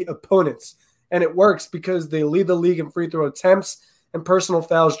bully opponents, and it works because they lead the league in free throw attempts and personal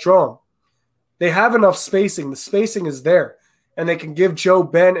fouls drawn. They have enough spacing. The spacing is there, and they can give Joe,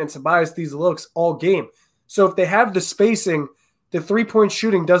 Ben, and Tobias these looks all game. So if they have the spacing, the three-point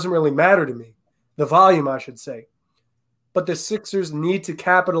shooting doesn't really matter to me. The volume, I should say. But the Sixers need to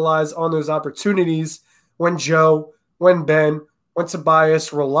capitalize on those opportunities when Joe, when Ben, when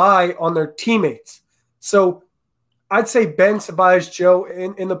Tobias rely on their teammates. So I'd say Ben, Tobias, Joe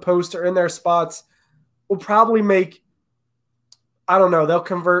in the post or in their spots will probably make, I don't know, they'll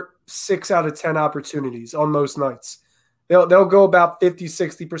convert 6 out of 10 opportunities on most nights. They'll go about 50,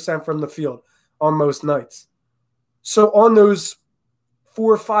 60% from the field on most nights. So on those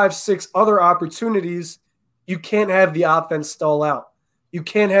 4, 5, 6 other opportunities, you can't have the offense stall out. You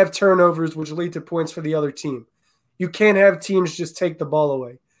can't have turnovers which lead to points for the other team. You can't have teams just take the ball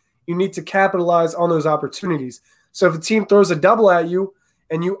away. You need to capitalize on those opportunities. So if a team throws a double at you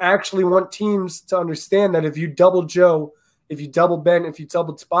and you actually want teams to understand that if you double Joe, if you double Ben, if you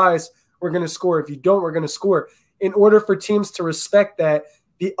double Tobias, we're going to score. If you don't, we're going to score. In order for teams to respect that,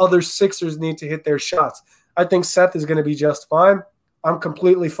 the other Sixers need to hit their shots. I think Seth is going to be just fine. I'm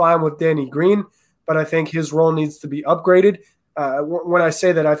completely fine with Danny Green, but I think his role needs to be upgraded. When I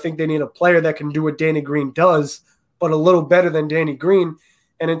say that, I think they need a player that can do what Danny Green does, but a little better than Danny Green.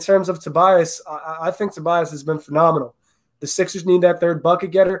 And in terms of Tobias, I think Tobias has been phenomenal. The Sixers need that third bucket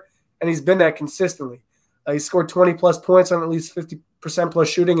getter, and he's been that consistently. He scored 20-plus points on at least 50% plus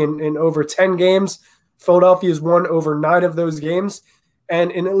shooting in over 10 games. Philadelphia's won over 9 of those games. And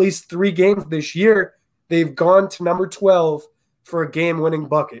in at least 3 games this year, they've gone to number 12 for a game-winning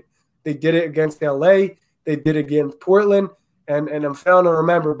bucket. They did it against L.A. They did it against Portland. And I'm failing to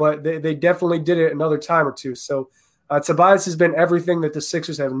remember, but they definitely did it another time or two. So Tobias has been everything that the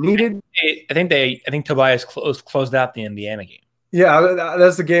Sixers have needed. I think Tobias closed out the Indiana game. Yeah,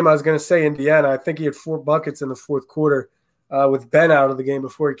 that's the game I was going to say, Indiana. I think he had 4 buckets in the fourth quarter with Ben out of the game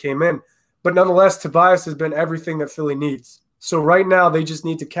before he came in. But nonetheless, Tobias has been everything that Philly needs. So right now, they just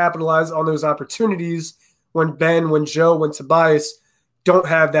need to capitalize on those opportunities when Ben, when Joe, when Tobias don't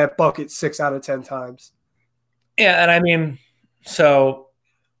have that bucket 6 out of 10 times. Yeah, and I mean, so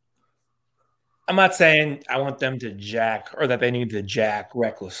I'm not saying I want them to jack or that they need to jack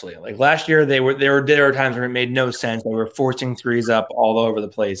recklessly. Like last year, there were times where it made no sense. They were forcing threes up all over the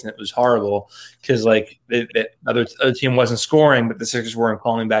place, and it was horrible because like the other team wasn't scoring, but the Sixers weren't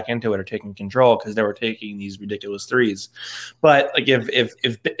calling back into it or taking control because they were taking these ridiculous threes. But like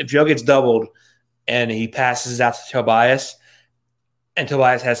if Joe gets doubled and he passes out to Tobias, and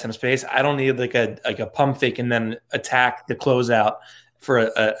Tobias has some space, I don't need like a pump fake and then attack the closeout for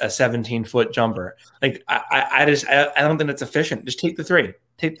a 17-foot jumper. Like I don't think that's efficient. Just take the 3,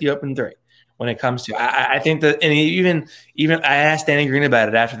 take the open 3 when it comes to. I think that, and even I asked Danny Green about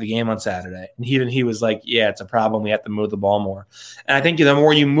it after the game on Saturday, and he was like, "Yeah, it's a problem. We have to move the ball more." And I think the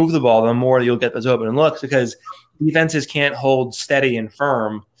more you move the ball, the more you'll get those open looks because defenses can't hold steady and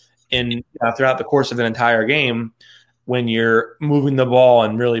firm throughout the course of an entire game when you're moving the ball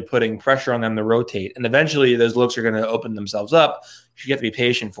and really putting pressure on them to rotate. And eventually those looks are going to open themselves up. You have to be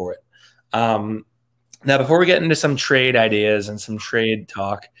patient for it. Now, before we get into some trade ideas and some trade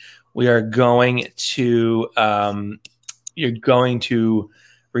talk, we are going to you're going to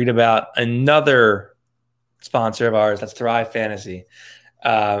read about another sponsor of ours. That's Thrive Fantasy.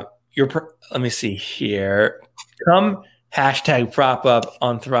 Let me see here. Come #prop up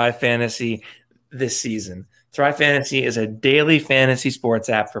on Thrive Fantasy this season. Thrive Fantasy is a daily fantasy sports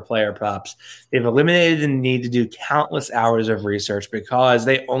app for player props. They've eliminated the need to do countless hours of research because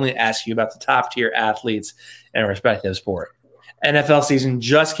they only ask you about the top tier athletes in a respective sport. NFL season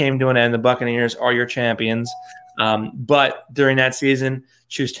just came to an end. The Buccaneers are your champions. But during that season,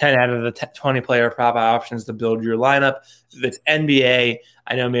 choose 10 out of the 20 player prop options to build your lineup. If it's NBA,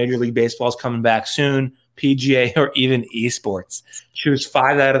 I know Major League Baseball is coming back soon, PGA, or even esports. Choose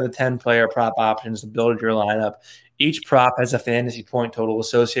 5 out of the 10 player prop options to build your lineup. Each prop has a fantasy point total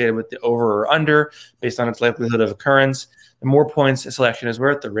associated with the over or under based on its likelihood of occurrence. The more points a selection is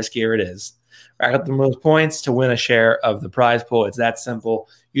worth, the riskier it is. Rack up the most points to win a share of the prize pool. It's that simple.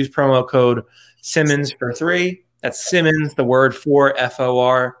 Use promo code Simmons for 3. That's Simmons, the word 4,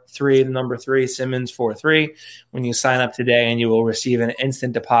 FOR, 3, the number 3, Simmons for 3. When you sign up today, and you will receive an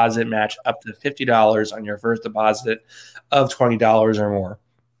instant deposit match up to $50 on your first deposit of $20 or more.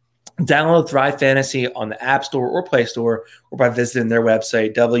 Download Thrive Fantasy on the App Store or Play Store, or by visiting their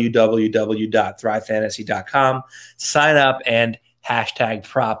website, www.thrivefantasy.com. Sign up and hashtag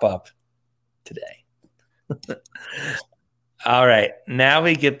prop up today. All right. Now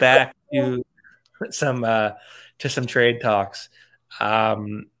we get back to some trade talks.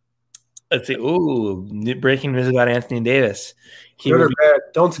 Let's see. Ooh, breaking news about Anthony Davis. Good or bad?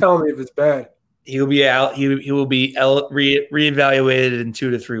 Don't tell me if it's bad. He will be out. He will be reevaluated in 2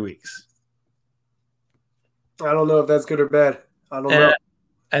 to 3 weeks. I don't know if that's good or bad. I don't know.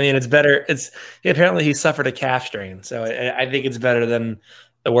 I mean, it's better. Apparently he suffered a calf strain, so I think it's better than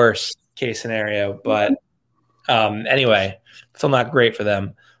the worst case scenario. But anyway, still not great for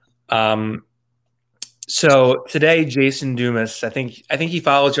them. So today, Jason Dumas, I think he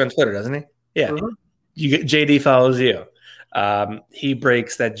follows you on Twitter, doesn't he? Yeah, JD follows you. He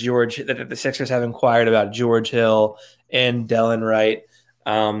breaks that the Sixers have inquired about George Hill and Delon Wright.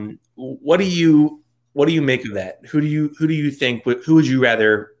 What do you make of that? Who do you think? Who would you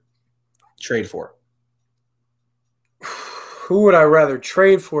rather trade for? Who would I rather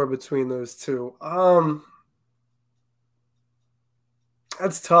trade for between those two?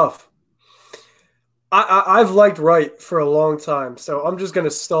 That's tough. I've liked Wright for a long time, so I'm just going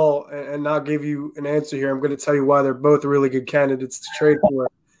to stall and not give you an answer here. I'm going to tell you why they're both really good candidates to trade for.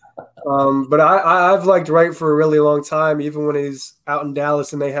 But I've liked Wright for a really long time, even when he's out in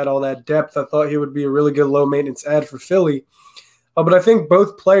Dallas and they had all that depth. I thought he would be a really good low-maintenance add for Philly. But I think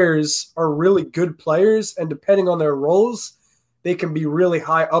both players are really good players, and depending on their roles, they can be really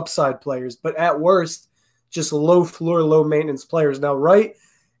high upside players. But at worst, just low-floor, low-maintenance players. Now, Wright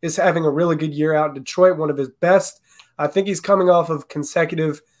is having a really good year out in Detroit, one of his best. I think he's coming off of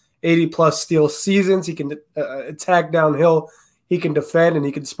consecutive 80-plus steal seasons. He can attack downhill. He can defend, and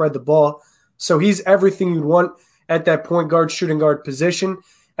he can spread the ball. So he's everything you'd want at that point guard, shooting guard position.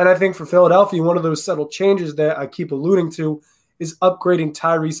 And I think for Philadelphia, one of those subtle changes that I keep alluding to is upgrading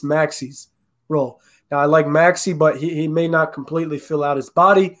Tyrese Maxey's role. Now, I like Maxey, but he may not completely fill out his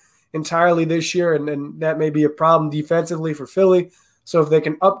body entirely this year, and that may be a problem defensively for Philly. So if they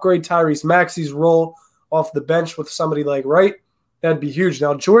can upgrade Tyrese Maxey's role off the bench with somebody like Wright, that'd be huge.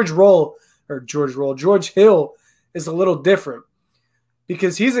 Now, George Hill is a little different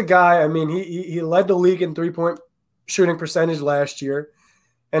because he's a guy, I mean, he led the league in three-point shooting percentage last year,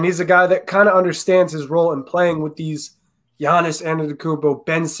 and he's a guy that kind of understands his role in playing with these Giannis Antetokounmpo,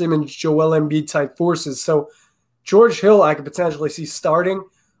 Ben Simmons, Joel Embiid type forces. So George Hill, I could potentially see starting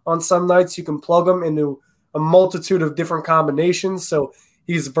on some nights. You can plug him into a multitude of different combinations. So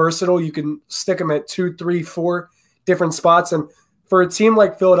he's versatile. You can stick him at 2, 3, 4 different spots. And for a team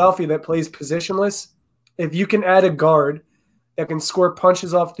like Philadelphia that plays positionless, if you can add a guard that can score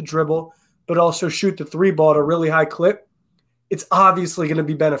punches off the dribble, but also shoot the three ball at a really high clip, it's obviously going to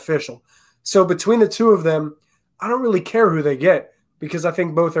be beneficial. So between the two of them, I don't really care who they get because I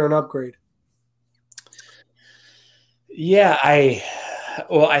think both are an upgrade. Yeah, I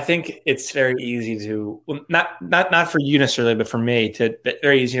think it's very easy to not for you necessarily, but for me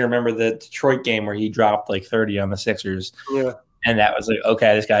very easy to remember the Detroit game where he dropped like 30 on the Sixers. Yeah, and that was like,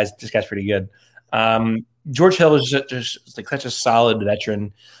 okay, this guy's pretty good. George Hill is just like such a solid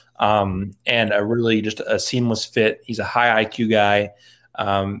veteran, and a really just a seamless fit. He's a high IQ guy,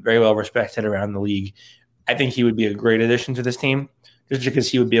 very well respected around the league. I think he would be a great addition to this team, just because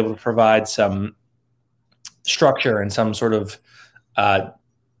he would be able to provide some structure and some sort of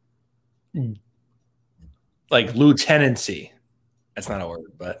like lieutenancy. That's not a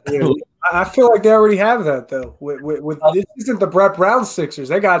word, but yeah, I feel like they already have that though. With this isn't the Brett Brown Sixers.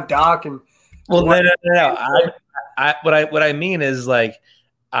 They got Doc and no. What I mean is like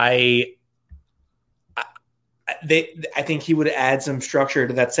I I think he would add some structure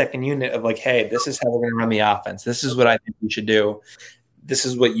to that second unit of like, hey, this is how we're going to run the offense. This is what I think we should do. This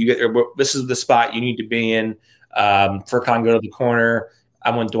is what you get. This is the spot you need to be in. Furkan go to the corner. I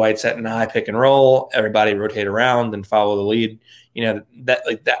want Dwight setting a high pick and roll. Everybody rotate around and follow the lead.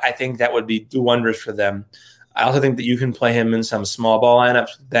 That I think that would do wonders for them. I also think that you can play him in some small ball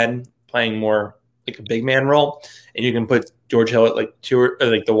lineups, then playing more like a big man role, and you can put George Hill at like two or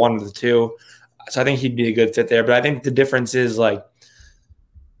like the one or the two. So I think he'd be a good fit there. But I think the difference is like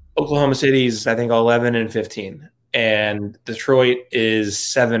Oklahoma City's, I think 11-15, and Detroit is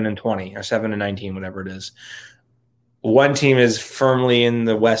 7-20 or 7-19, whatever it is. One team is firmly in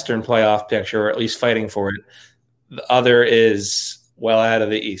the Western playoff picture, or at least fighting for it. The other is well out of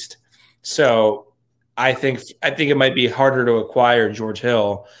the East. So I think it might be harder to acquire George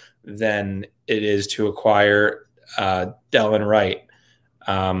Hill than it is to acquire Delon Wright.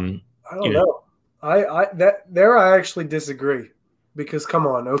 I don't know. I actually disagree, because come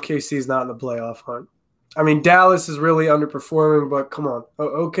on, OKC is not in the playoff hunt. I mean, Dallas is really underperforming, but come on,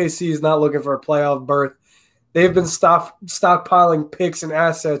 OKC is not looking for a playoff berth. They've been stockpiling picks and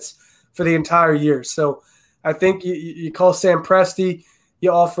assets for the entire year. So I think you call Sam Presti,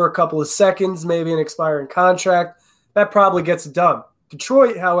 you offer a couple of seconds, maybe an expiring contract. That probably gets it done.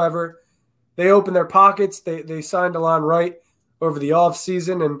 Detroit, however, they opened their pockets. They signed Delon Wright over the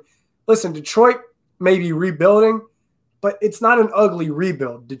offseason. And listen, Detroit may be rebuilding, but it's not an ugly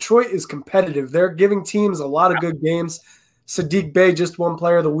rebuild. Detroit is competitive. They're giving teams a lot of good games. Sadiq Bey just won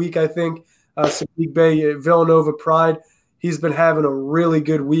Player of the Week, I think. Sadiq Bey, Villanova Pride. He's been having a really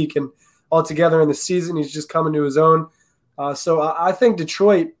good week, and altogether in the season, he's just coming to his own. So I think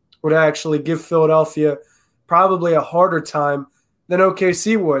Detroit would actually give Philadelphia probably a harder time than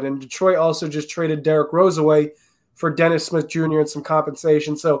OKC would. And Detroit also just traded Derrick Rose away for Dennis Smith Jr. and some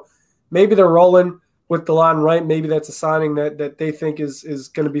compensation. So maybe they're rolling with Delon Wright. Maybe that's a signing that they think is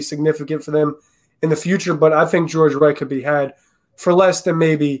going to be significant for them in the future. But I think George Wright could be had for less than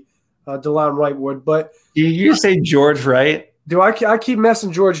maybe Delon Wright would. But you say George Wright? Do I keep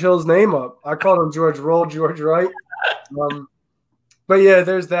messing George Hill's name up? I called him George Roll, George Wright. But yeah,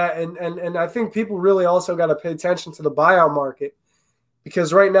 there's that. And I think people really also got to pay attention to the buyout market,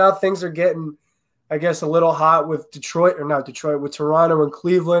 because right now things are getting, I guess, a little hot with with Toronto and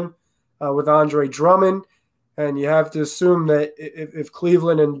Cleveland, with Andre Drummond. And you have to assume that if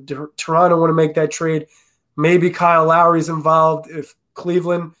Cleveland and Toronto want to make that trade, maybe Kyle Lowry's involved. If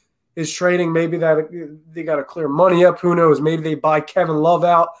Cleveland is trading, maybe that they got to clear money up. Who knows? Maybe they buy Kevin Love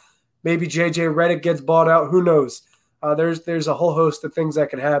out. Maybe JJ Redick gets bought out. Who knows? There's a whole host of things that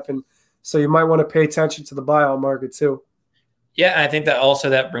could happen. So you might want to pay attention to the buyout market too. Yeah, I think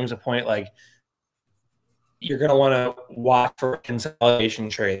that brings a point, like you're going to want to watch for a consolidation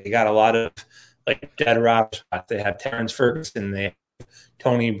trade. They got a lot of like dead roster spots. They have Terrence Ferguson. They have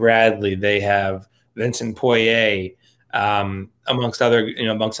Tony Bradley. They have Vincent Poirier, amongst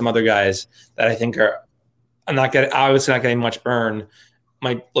some other guys that I think are obviously not getting much burn.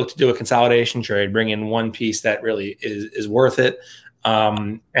 Might look to do a consolidation trade, bring in one piece that really is worth it,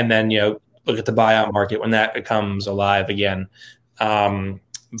 and then look at the buyout market when that becomes alive again.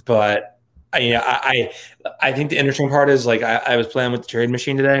 But I think the interesting part is, like, I was playing with the trade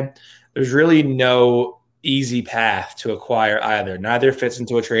machine today. There's really no easy path to acquire either. Neither fits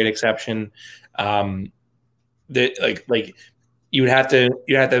into a trade exception. Like you'd have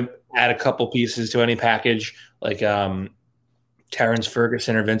to add a couple pieces to any package, like Terrence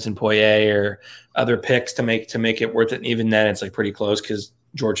Ferguson or Vincent Poirier or other picks to make it worth it. And even then, it's like pretty close because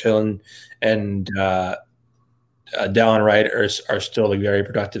George Hill and Delon Wright are still like very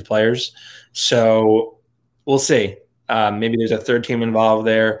productive players. So we'll see. Maybe there's a third team involved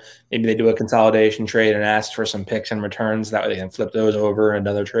there. Maybe they do a consolidation trade and ask for some picks and returns. That way they can flip those over in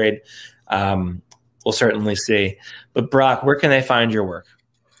another trade. We'll certainly see. But Brock, where can they find your work?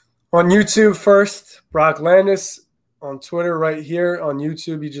 On YouTube first, Brock Landis. On Twitter right here. On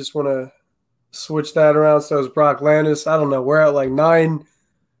YouTube, you just want to switch that around. So it's Brock Landis. I don't know. We're at like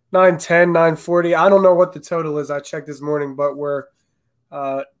 910, 940. I don't know what the total is. I checked this morning, but we're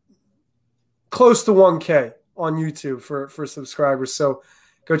close to 1K on YouTube for subscribers. So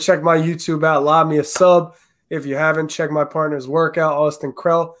go check my YouTube out. Lob me a sub. If you haven't, check my partner's workout, Austin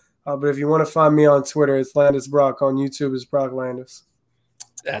Krell. But if you want to find me on Twitter, it's Landis Brock. On YouTube, it's Brock Landis.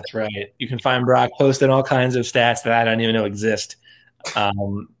 That's right. You can find Brock posting all kinds of stats that I don't even know exist.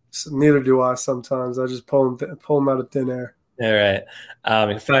 So neither do I sometimes. I just pull them out of thin air. All right.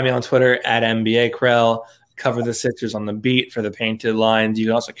 You can find me on Twitter at NBA Krell. Cover the Sixers on the beat for the Painted Lines. You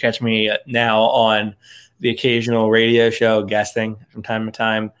can also catch me now on the occasional radio show guesting from time to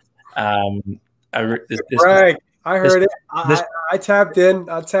time. I heard it. This- I tapped in.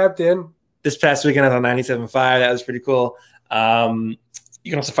 This past weekend I was on 97.5. That was pretty cool. You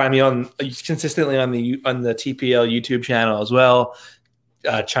can also find me consistently on the TPL YouTube channel as well,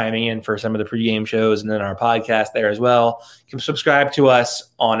 chiming in for some of the pregame shows and then our podcast there as well. You can subscribe to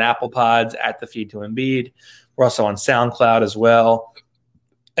us on Apple Pods at the Feed to Embiid. We're also on SoundCloud as well.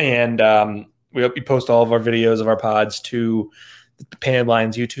 And we post all of our videos of our pods to the Painted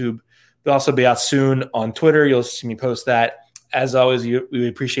Lines YouTube. We'll also be out soon on Twitter. You'll see me post that. As always, we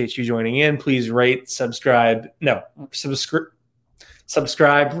appreciate you joining in. Please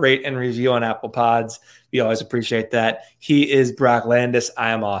subscribe, rate, and review on Apple Pods. We always appreciate that. He is Brock Landis.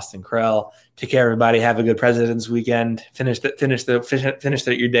 I am Austin Krell. Take care, everybody. Have a good President's Weekend. Finish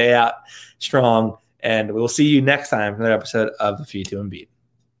your day out strong, and we'll see you next time for another episode of The Feed to Embiid.